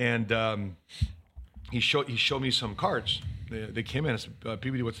 and he showed me some cards. They came in and said,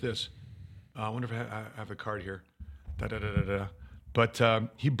 PBD, what's this? I wonder if I have a card here.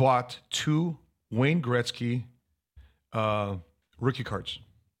 But he bought 2 Wayne Gretzky rookie cards.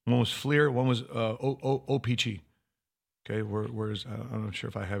 One was Fleer, one was OPG. Okay, where's I'm not sure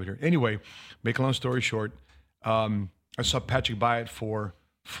if I have it here. Anyway, make a long story short, I saw Patrick buy it for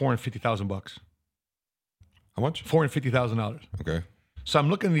 $450,000. How much? $450,000. Okay. So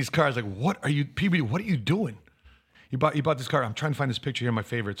I'm looking at these cards like, PBD, what are you doing? He bought this card. I'm trying to find this picture here, my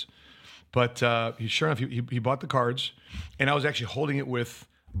favorites. But sure enough, he bought the cards, and I was actually holding it with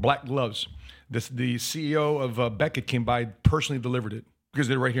black gloves. The CEO of Beckett came by, personally delivered it, because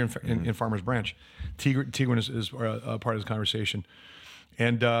they're right here in Farmers Branch. Tigran is part of this conversation.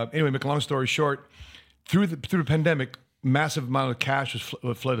 And anyway, make a long story short, through the pandemic, massive amount of cash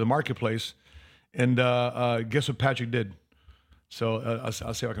was flooded the marketplace. And guess what Patrick did? So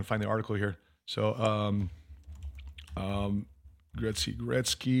I'll see if I can find the article here. So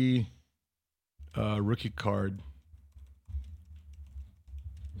Gretzky rookie card.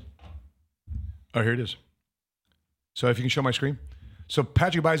 Oh, here it is. So if you can show my screen. So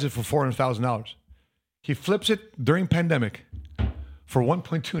Patrick buys it for $400,000. He flips it during pandemic for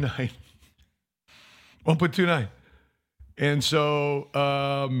 1.29. 1.29. And so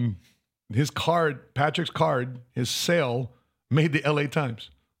Patrick's card, his sale made the LA Times.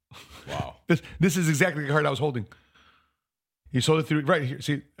 Wow. This is exactly the card I was holding. He sold it through right here.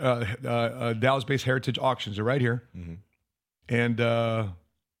 See, Dallas-based Heritage Auctions are right here. Mm-hmm. And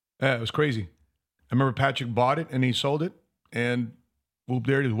it was crazy. I remember Patrick bought it and he sold it, and whoop,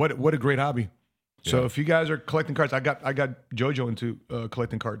 there it is. What a great hobby. Yeah. So if you guys are collecting cards, I got JoJo into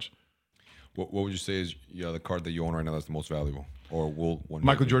collecting cards. What would you say is the card that you own right now that's the most valuable, or will one?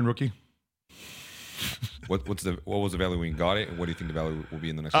 Michael Jordan rookie. What was the value when you got it, and what do you think the value will be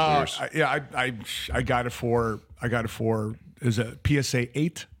in the next couple years? I got it for is a PSA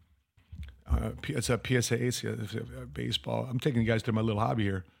 8. It's a PSA 8 baseball. I'm taking you guys through my little hobby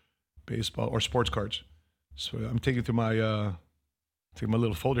here, baseball or sports cards. So I'm taking through my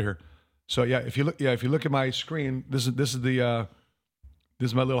little folder here. So if you look at my screen, this is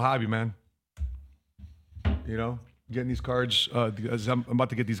my little hobby, man. Getting these cards. I'm about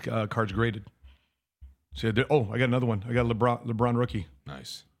to get these cards graded. So I got another one. I got a LeBron rookie.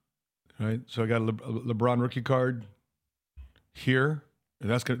 Nice. Right. So I got a LeBron rookie card here. And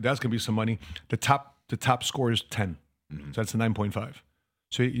that's gonna be some money. The top score is 10. Mm-hmm. So that's a 9.5.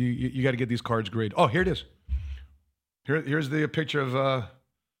 So you got to get these cards graded. Oh, here it is. Here's the picture of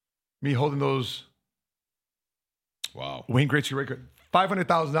me holding those. Wow. Wayne Gretzky record.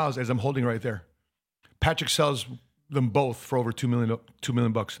 $500,000 as I'm holding right there. Patrick sells them both for over $2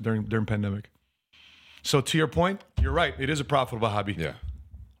 million bucks during pandemic. So to your point, you're right. It is a profitable hobby. Yeah.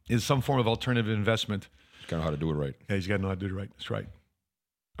 It's some form of alternative investment. You gotta know how to do it right. Yeah, you gotta know how to do it right. That's right.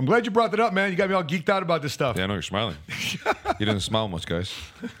 I'm glad you brought that up, man. You got me all geeked out about this stuff. Yeah, I know you're smiling. He doesn't smile much, guys.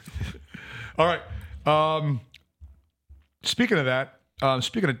 All right. Speaking of that,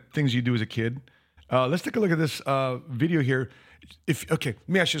 speaking of things you do as a kid, let's take a look at this video here. Let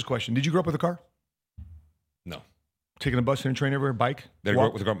me ask you this question. Did you grow up with a car? No. Taking a bus and a train everywhere, bike? Did I grow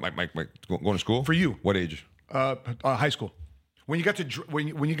up with a car? Going to school? For you. What age? High school. When you got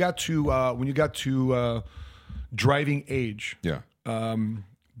to driving age. Yeah.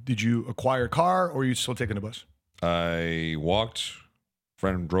 Did you acquire a car, or are you still taking a bus? I walked.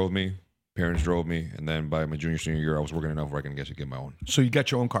 Friend drove me. Parents drove me, and then by my senior year, I was working enough where I can get my own. So you got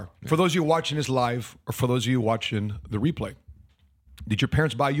your own car. Yeah. For those of you watching this live, or for those of you watching the replay, did your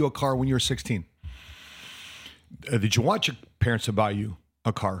parents buy you a car when you were 16? Did you want your parents to buy you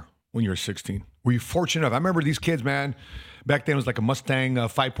a car when you were 16? Were you fortunate enough? I remember these kids, man. Back then, it was like a Mustang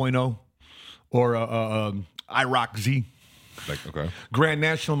 5.0 or IROC Z. Like, okay. Grand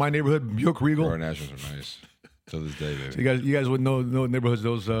National, my neighborhood, Buick Regal. Grand Nationals are nice. To this day, baby. So you guys would know neighborhoods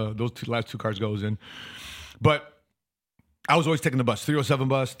those last two cars goes in. But I was always taking the bus, 307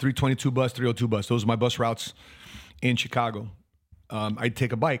 bus, 322 bus, 302 bus. Those are my bus routes in Chicago. I'd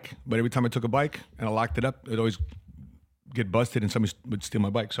take a bike, but every time I took a bike and I locked it up, it'd always get busted and somebody would steal my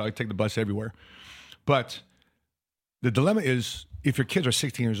bike. So I'd take the bus everywhere. But the dilemma is, if your kids are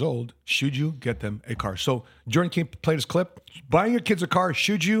 16 years old, should you get them a car? So Jordan King played this clip. Buying your kids a car,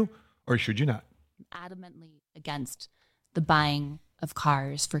 should you or should you not? Adamantly against the buying of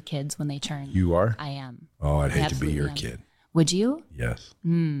cars for kids when they turn. You are? I am. Oh, I'd hate to be absolutely your am. kid. Would you? Yes.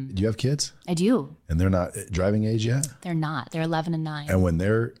 Do you have kids? I do. And they're not driving age yet? They're not. They're 11 and 9. And when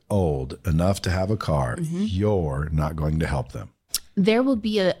they're old enough to have a car, you're not going to help them. There will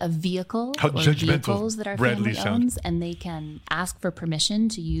be a vehicle How or judgmental vehicles that our Bradley family owns, and they can ask for permission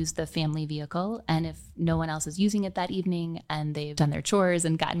to use the family vehicle. And if no one else is using it that evening and they've done their chores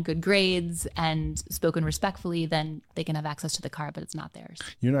and gotten good grades and spoken respectfully, then they can have access to the car, but it's not theirs.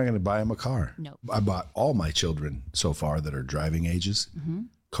 You're not going to buy them a car. Nope. I bought all my children so far that are driving ages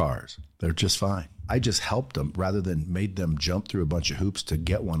cars. They're just fine. I just helped them rather than made them jump through a bunch of hoops to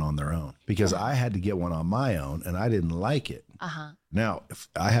get one on their own, because I had to get one on my own and I didn't like it. Now, if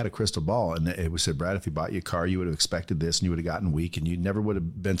I had a crystal ball and it was said, Brad, if you bought you a car, you would have expected this and you would have gotten weak and you never would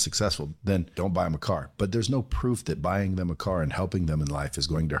have been successful, then don't buy them a car. But there's no proof that buying them a car and helping them in life is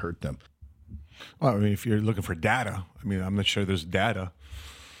going to hurt them. Well, I mean, if you're looking for data, I mean, I'm not sure there's data,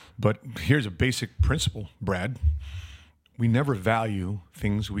 but here's a basic principle, Brad. We never value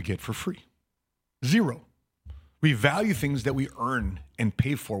things we get for free. Zero. We value things that we earn and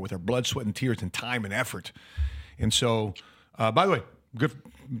pay for with our blood, sweat, and tears and time and effort. And so, by the way, good.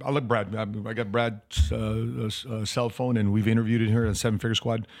 I look Brad. I got Brad's cell phone, and we've interviewed it here on 7 Figure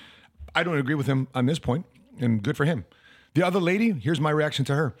Squad. I don't agree with him on this point, and good for him. The other lady, here's my reaction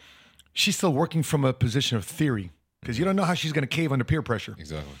to her. She's still working from a position of theory, because you don't know how she's going to cave under peer pressure.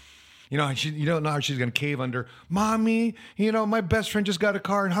 Exactly. You know, you don't know how she's going to cave under, Mommy, you know, my best friend just got a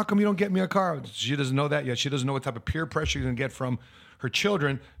car, and how come you don't get me a car? She doesn't know that yet. She doesn't know what type of peer pressure you're going to get from her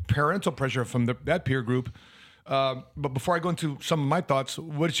children, parental pressure from that peer group. But before I go into some of my thoughts,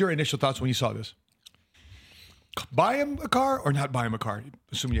 what's your initial thoughts when you saw this? Buy him a car or not buy him a car,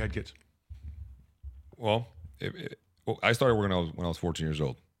 assuming you had kids? Well, I started working when I was 14 years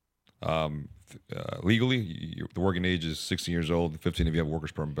old. Legally, the working age is 16 years old, 15 if you have a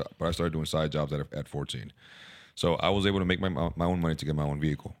worker's permit, but I started doing side jobs at 14. So I was able to make my own money to get my own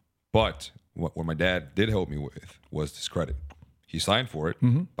vehicle. But what my dad did help me with was his credit. He signed for it,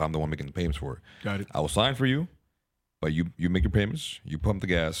 but I'm the one making the payments for it. Got it. I will sign for you, but you make your payments, you pump the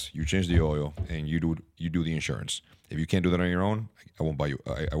gas, you change the oil, and you do the insurance. If you can't do that on your own, I won't buy you.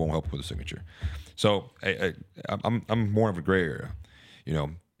 I won't help with the signature. So I'm more of a gray area, you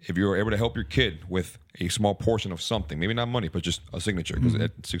know. If you're able to help your kid with a small portion of something, maybe not money, but just a signature, because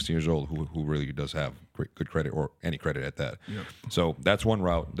at 16 years old, who really does have good credit or any credit at that. Yep. So that's one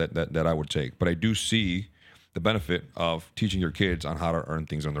route that I would take. But I do see the benefit of teaching your kids on how to earn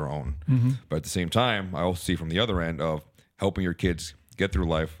things on their own. But at the same time, I also see from the other end of helping your kids get through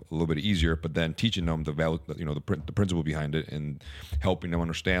life a little bit easier, but then teaching them the value, you know, the principle behind it, and helping them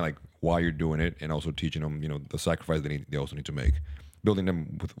understand like why you're doing it, and also teaching them, you know, the sacrifice they also need to make. Building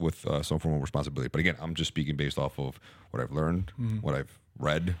them with some form of responsibility. But again, I'm just speaking based off of what I've learned, what I've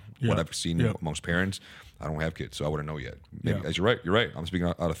read, what I've seen amongst parents. I don't have kids, so I wouldn't know yet. Maybe, as you're right. I'm speaking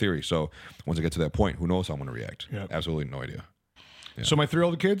out of theory. So once I get to that point, who knows how I'm going to react? Absolutely no idea. Yeah. So my 3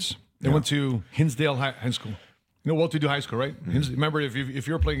 older kids, they went to Hinsdale High School. You know, well-to-do high school, right? Remember, if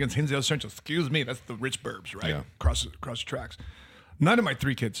you were playing against Hinsdale Central, excuse me, that's the rich burbs, right? Yeah. Across the tracks. None of my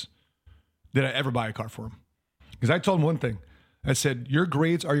 3 kids did I ever buy a car for them. Because I told them one thing. I said, your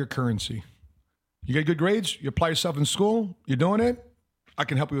grades are your currency. You get good grades, you apply yourself in school, you're doing it, I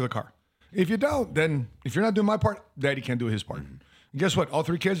can help you with a car. If you don't, then if you're not doing my part, Daddy can't do his part. And guess what? All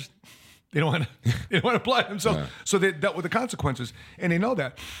 3 kids, they don't want to apply themselves. Yeah. So they dealt with the consequences, and they know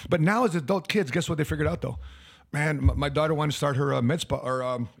that. But now as adult kids, guess what they figured out though? Man, my daughter wanted to start her med spa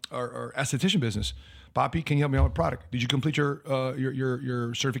or esthetician business. Papi, can you help me out with product? Did you complete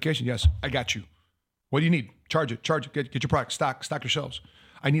your certification? Yes, I got you. What do you need? Charge it. Get your product. Stock your shelves.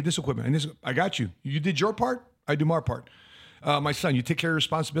 I need this equipment. I got you. You did your part. I do my part. My son, you take care of your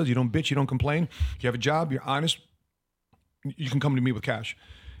responsibility. You don't bitch. You don't complain. You have a job. You're honest. You can come to me with cash.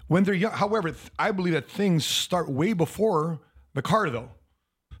 When they're young, however, I believe that things start way before the car, though.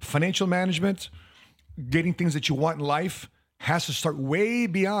 Financial management, getting things that you want in life has to start way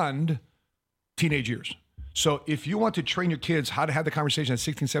beyond teenage years. So if you want to train your kids how to have the conversation at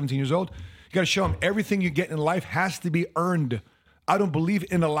 16, 17 years old, You got to show them everything you get in life has to be earned. I don't believe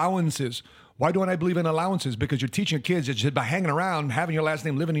in allowances. Why don't I believe in allowances? Because you're teaching your kids that just by hanging around, having your last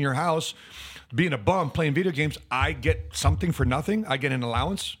name, living in your house, being a bum, playing video games, I get something for nothing. I get an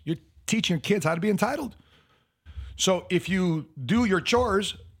allowance. You're teaching your kids how to be entitled. So if you do your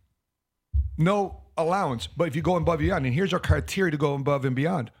chores, no allowance. But if you go above and beyond, and here's our criteria to go above and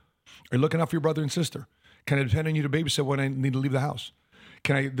beyond. Are you looking out for your brother and sister? Can I depend on you to babysit when I need to leave the house?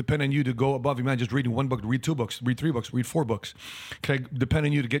 Can I depend on you to go above and beyond just reading one book, read 2 books, read 3 books, read 4 books? Can I depend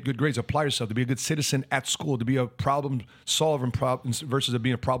on you to get good grades, apply yourself, to be a good citizen at school, to be a problem solver versus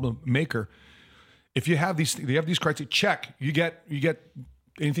being a problem maker? If you have these criteria, check. You get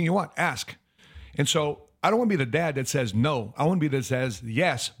anything you want. Ask. And so I don't want to be the dad that says no. I want to be that says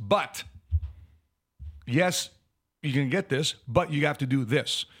yes, but yes, you can get this, but you have to do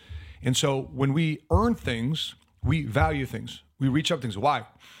this. And so when we earn things, we value things. We reach up things. Why?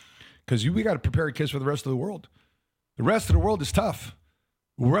 Because we got to prepare your kids for the rest of the world. The rest of the world is tough.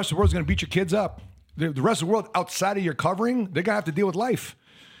 The rest of the world is going to beat your kids up. The rest of the world outside of your covering, they're going to have to deal with life.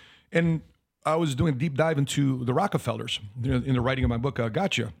 And I was doing a deep dive into the Rockefellers in the writing of my book,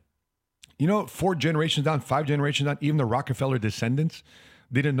 Gotcha. You know, 4 generations down, 5 generations down, even the Rockefeller descendants,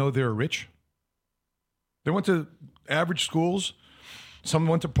 they didn't know they were rich. They went to average schools. Some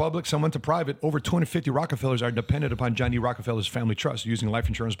went to public, some went to private. Over 250 Rockefellers are dependent upon John D. Rockefeller's family trust, using life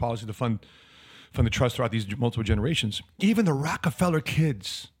insurance policy to fund the trust throughout these multiple generations. Even the Rockefeller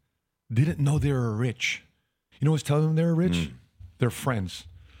kids didn't know they were rich. You know what's telling them they were rich? Their friends.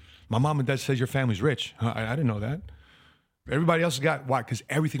 My mom and dad says your family's rich. I didn't know that. Everybody else got, why? Because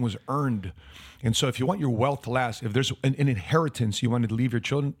everything was earned. And so if you want your wealth to last, if there's an inheritance you want to leave your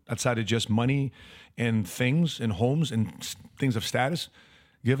children outside of just money and things and homes and things of status,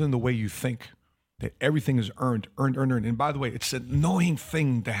 give them the way you think, that everything is earned. And by the way, it's an annoying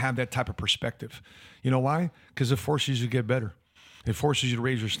thing to have that type of perspective. You know why? Because it forces you to get better. It forces you to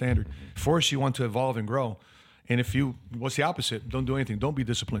raise your standard. It forces you want to evolve and grow. And what's the opposite? Don't do anything. Don't be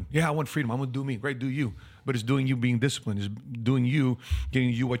disciplined. Yeah, I want freedom. I'm going to do me. Right, do you. But it's doing you being disciplined. It's doing you, getting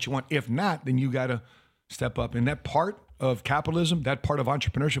you what you want. If not, then you got to step up. And that part of capitalism, that part of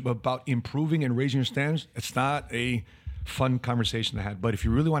entrepreneurship about improving and raising your standards, it's not a fun conversation to have. But if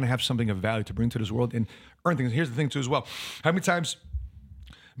you really want to have something of value to bring to this world and earn things, here's the thing too as well. How many times,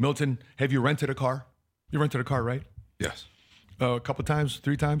 Milton, have you rented a car? You rented a car, right? Yes. A couple times,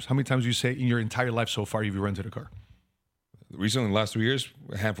 3 times? How many times would you say in your entire life so far have you rented a car? Recently, in the last 3 years,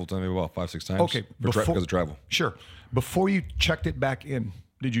 a handful of times, maybe about 5-6 times. Okay. Because of travel. Sure. Before you checked it back in,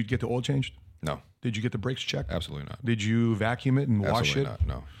 did you get the oil changed? No. Did you get the brakes checked? Absolutely not. Did you vacuum it and wash it? Absolutely not,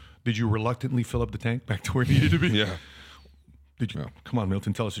 no. Did you reluctantly fill up the tank back to where it needed to be? Yeah. Did you? No. Come on,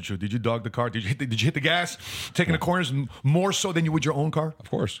 Milton, tell us the truth. Did you dog the car? Did you hit the gas? Taking the corners more so than you would your own car?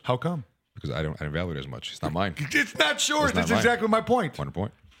 Of course. How come? Because I don't value it as much. It's not mine. It's not yours. That's mine. exactly my point.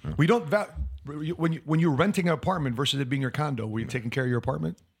 Point. Yeah. We don't when you're renting an apartment versus it being your condo. Were you taking care of your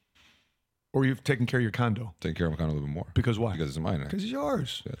apartment, or you've taken care of your condo? Taking care of my condo a little bit more. Because why? Because it's mine. Because it's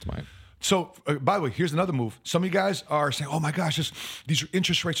yours. Yeah, it's mine. So, by the way, here's another move. Some of you guys are saying, "Oh my gosh, these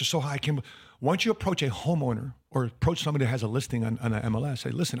interest rates are so high." Why don't you approach a homeowner or approach somebody that has a listing on an MLS? Say,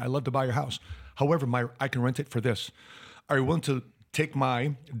 "Listen, I'd love to buy your house. However, I can rent it for this. Are you willing to take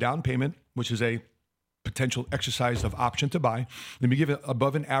my down payment, which is a potential exercise of option to buy? Let me give it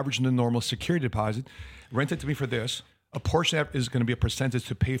above an average than the normal security deposit. Rent it to me for this. A portion of that is going to be a percentage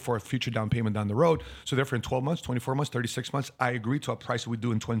to pay for a future down payment down the road. So therefore, in 12 months, 24 months, 36 months, I agree to a price that we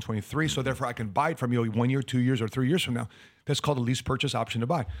do in 2023. So therefore, I can buy it from you 1 year, 2 years, or 3 years from now. That's called a lease purchase option to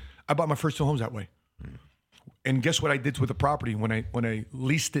buy. I bought my first 2 homes that way. And guess what I did with the property when I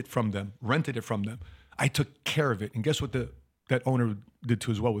leased it from them, rented it from them? I took care of it. And guess what that owner did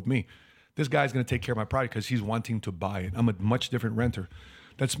too as well with me? This guy's going to take care of my property because he's wanting to buy it. I'm a much different renter.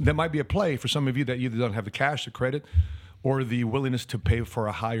 That might be a play for some of you that either don't have the cash, the credit, or the willingness to pay for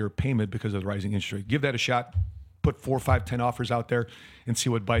a higher payment because of the rising interest rate. Give that a shot. Put 4, 5, 10 offers out there and see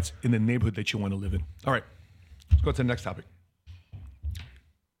what bites in the neighborhood that you want to live in. All right, let's go to the next topic.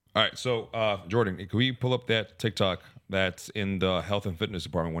 All right, so Jordan, can we pull up that TikTok that's in the health and fitness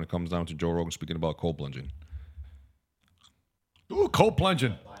department when it comes down to Joe Rogan speaking about cold plunging? Ooh, cold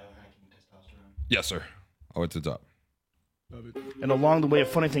plunging. Yes, sir. Oh, it's the top. And along the way, a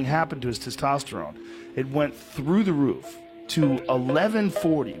funny thing happened to his testosterone. It went through the roof to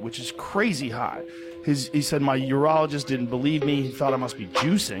 1140, which is crazy high. He said my urologist didn't believe me. He thought I must be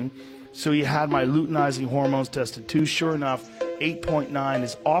juicing. So he had my luteinizing hormones tested too. Sure enough, 8.9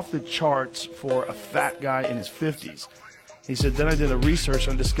 is off the charts for a fat guy in his 50s. He said, then I did a research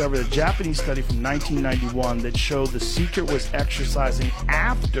and discovered a Japanese study from 1991 that showed the secret was exercising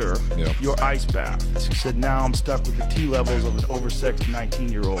after your ice bath. He said, now I'm stuck with the T levels of an oversexed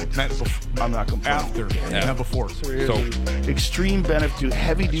 19-year-old. I'm not complaining. After, not before. So extreme benefit to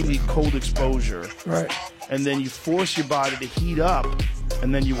heavy-duty cold exposure. Right. And then you force your body to heat up,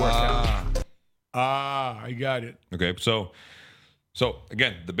 and then you work out. I got it. Okay, so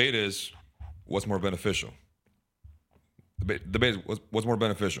again, debate is what's more beneficial. The debate is what's more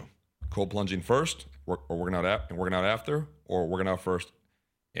beneficial: cold plunging first, or working out after, or working out first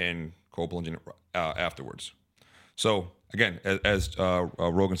and cold plunging afterwards. So again, as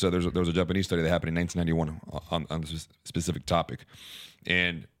Rogan said, there was a Japanese study that happened in 1991 on this specific topic,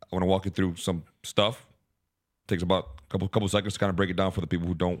 and I want to walk you through some stuff. It takes about a couple seconds to kind of break it down for the people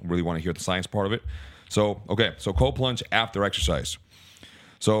who don't really want to hear the science part of it. So cold plunge after exercise.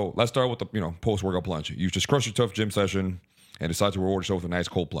 So let's start with the post-workout plunge. You just crush your tough gym session and decide to reward yourself with a nice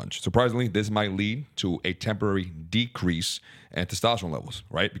cold plunge. Surprisingly, this might lead to a temporary decrease in testosterone levels,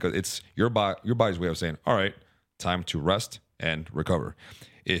 right? Because it's your body's way of saying, all right, time to rest and recover.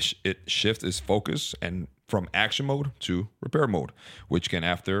 It shifts its focus and from action mode to repair mode, which can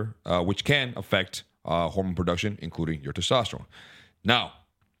affect hormone production, including your testosterone. Now,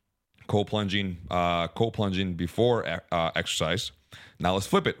 cold plunging before exercise. Now let's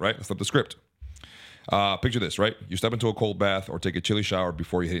flip it, right? Let's flip the script. Picture this, right? You step into a cold bath or take a chilly shower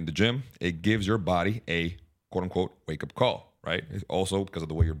before you're hitting the gym. It gives your body a quote-unquote wake-up call, right? Also, because of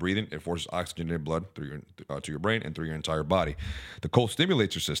the way you're breathing, it forces oxygenated blood through to your brain and through your entire body. The cold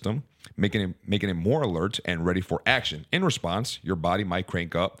stimulates your system, making it more alert and ready for action. In response, your body might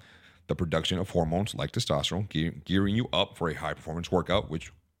crank up the production of hormones like testosterone, gearing you up for a high-performance workout,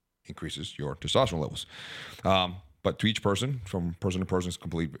 which increases your testosterone levels. But to each person, from person to person,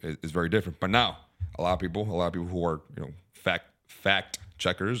 is very different. But now, a lot of people who are fact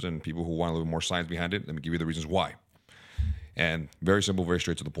checkers and people who want a little more science behind it, let me give you the reasons why. And very simple, very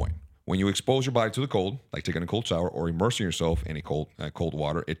straight to the point. When you expose your body to the cold, like taking a cold shower or immersing yourself in a cold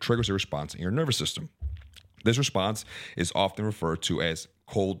water, it triggers a response in your nervous system. This response is often referred to as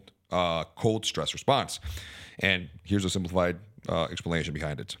cold stress response. And here's a simplified explanation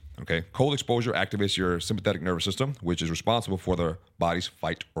behind it. Okay, cold exposure activates your sympathetic nervous system, which is responsible for the body's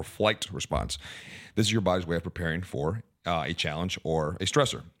fight or flight response. This is your body's way of preparing for a challenge or a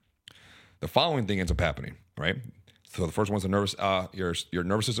stressor. The following thing ends up happening, right? So the first one's your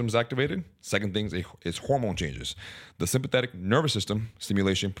nervous system is activated. Second thing is hormone changes. The sympathetic nervous system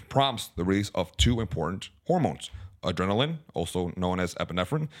stimulation prompts the release of two important hormones: adrenaline, also known as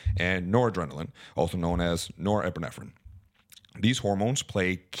epinephrine, and noradrenaline, also known as norepinephrine. These hormones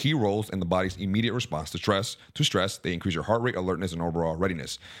play key roles in the body's immediate response to stress. They increase your heart rate, alertness, and overall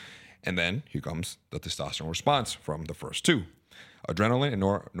readiness. And then here comes the testosterone response from the first two. Adrenaline and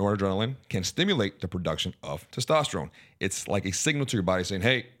noradrenaline can stimulate the production of testosterone. It's like a signal to your body saying,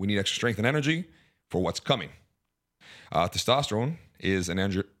 hey, we need extra strength and energy for what's coming. Testosterone is an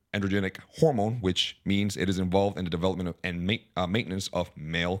androgenic hormone, which means it is involved in the development of and maintenance of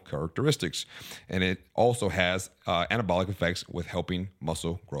male characteristics. And it also has anabolic effects with helping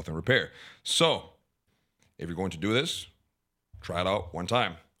muscle growth and repair. So if you're going to do this, try it out one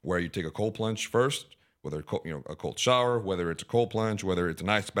time where you take a cold plunge first, whether a cold shower, whether it's a cold plunge, whether it's an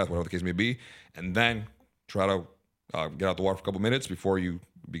ice bath, whatever the case may be, and then try to get out the water for a couple minutes before you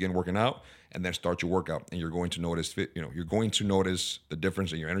begin working out, and then start your workout. And you're going to notice the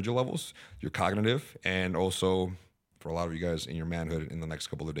difference in your energy levels, your cognitive, and also for a lot of you guys in your manhood in the next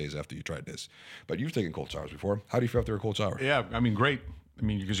couple of days after you tried this. But you've taken cold showers before. How do you feel after a cold shower? Yeah, I mean, great. I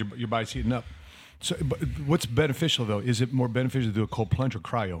mean, because your body's heating up. So, but what's beneficial though? Is it more beneficial to do a cold plunge or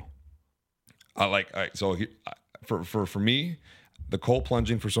cryo? For me, the cold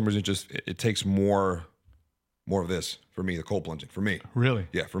plunging for some reason it takes more of this for me. The cold plunging for me. Really?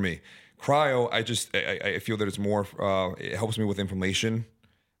 Yeah, for me. Cryo, I feel that it's more. It helps me with inflammation.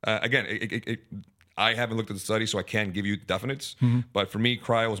 Again, I haven't looked at the study, so I can't give you definites. Mm-hmm. But for me,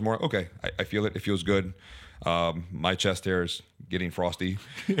 cryo is more okay. I feel it. It feels good. My chest hair is getting frosty.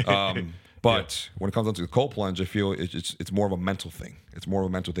 But when it comes down to the cold plunge, I feel it's more of a mental thing. It's more of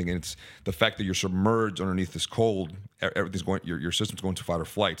a mental thing, and it's the fact that you're submerged underneath this cold. Everything's going. Your system's going to fight or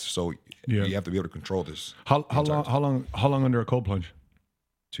flight. So you have to be able to control this. How long under a cold plunge?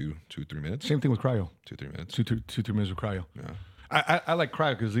 2-3 minutes. Same thing with cryo. 2-3 minutes. 2-3 minutes with cryo. Yeah. I like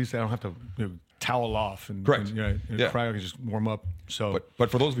cryo because at least I don't have to towel off and correct. Cryo can just warm up. So,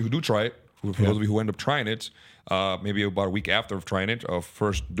 but for those of you who do try it, for those of you who end up trying it, maybe about a week after of trying it, of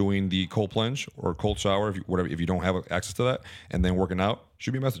first doing the cold plunge or cold shower, if you don't have access to that, and then working out,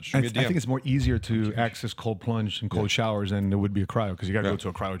 shoot me a message, shoot me a DM. I think it's more easier to access cold plunge and cold showers than it would be a cryo, because you got to go to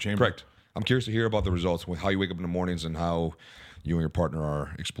a cryo chamber. Correct. I'm curious to hear about the results, how you wake up in the mornings and how you and your partner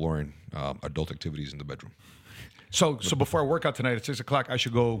are exploring adult activities in the bedroom. So before I work out tonight at 6 o'clock, I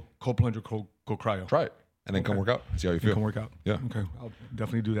should go cold plunge or go cryo. Try it. And then come work out. See how you feel. Come work out. Yeah. Okay. I'll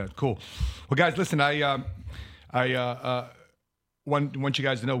definitely do that. Cool. Well, guys, listen. I want you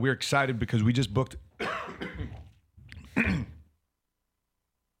guys to know we're excited because we just booked.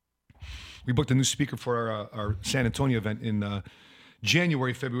 We booked a new speaker for our San Antonio event in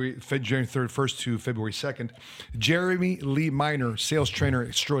January 3rd, 1st to February 2nd. Jeremy Lee Minor, sales trainer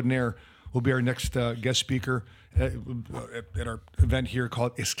extraordinaire, will be our next guest speaker at our event here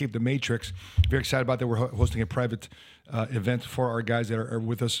called Escape the Matrix. Very excited about that. We're hosting a private event for our guys that are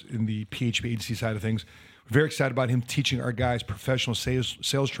with us in the PHP agency side of things. Very excited about him teaching our guys professional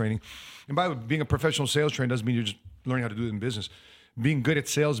sales training. And by the way, being a professional sales trainer doesn't mean you're just learning how to do it in business. Being good at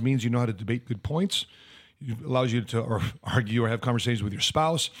sales means you know how to debate good points. It allows you to argue or have conversations with your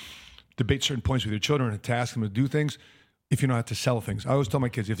spouse, debate certain points with your children, and to ask them to do things. If you know how to sell things. I always tell my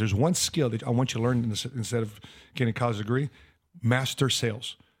kids, if there's one skill that I want you to learn instead of getting a college degree, master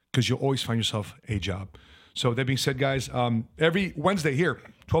sales, because you'll always find yourself a job. So that being said, guys, every Wednesday here,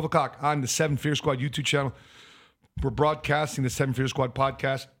 12 o'clock on the 7 Fear Squad YouTube channel, we're broadcasting the 7 Fear Squad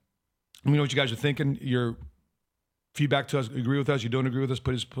podcast. Let me know what you guys are thinking. Your feedback to us, agree with us, you don't agree with us,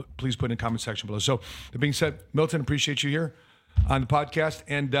 please put in the comment section below. So that being said, Milton, appreciate you here on the podcast,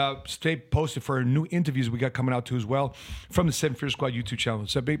 and stay posted for new interviews we got coming out too as well from the 7 Fear Squad YouTube channel.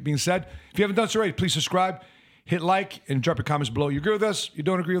 So being said, if you haven't done so already, please subscribe, hit like, and drop your comments below. You agree with us? You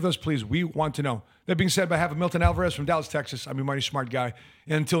don't agree with us? Please, we want to know. That being said, by having Milton Alvarez from Dallas, Texas, I'm your money smart guy.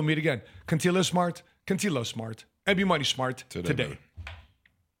 And until we meet again, continue to live smart, continue to love smart, and be money smart today.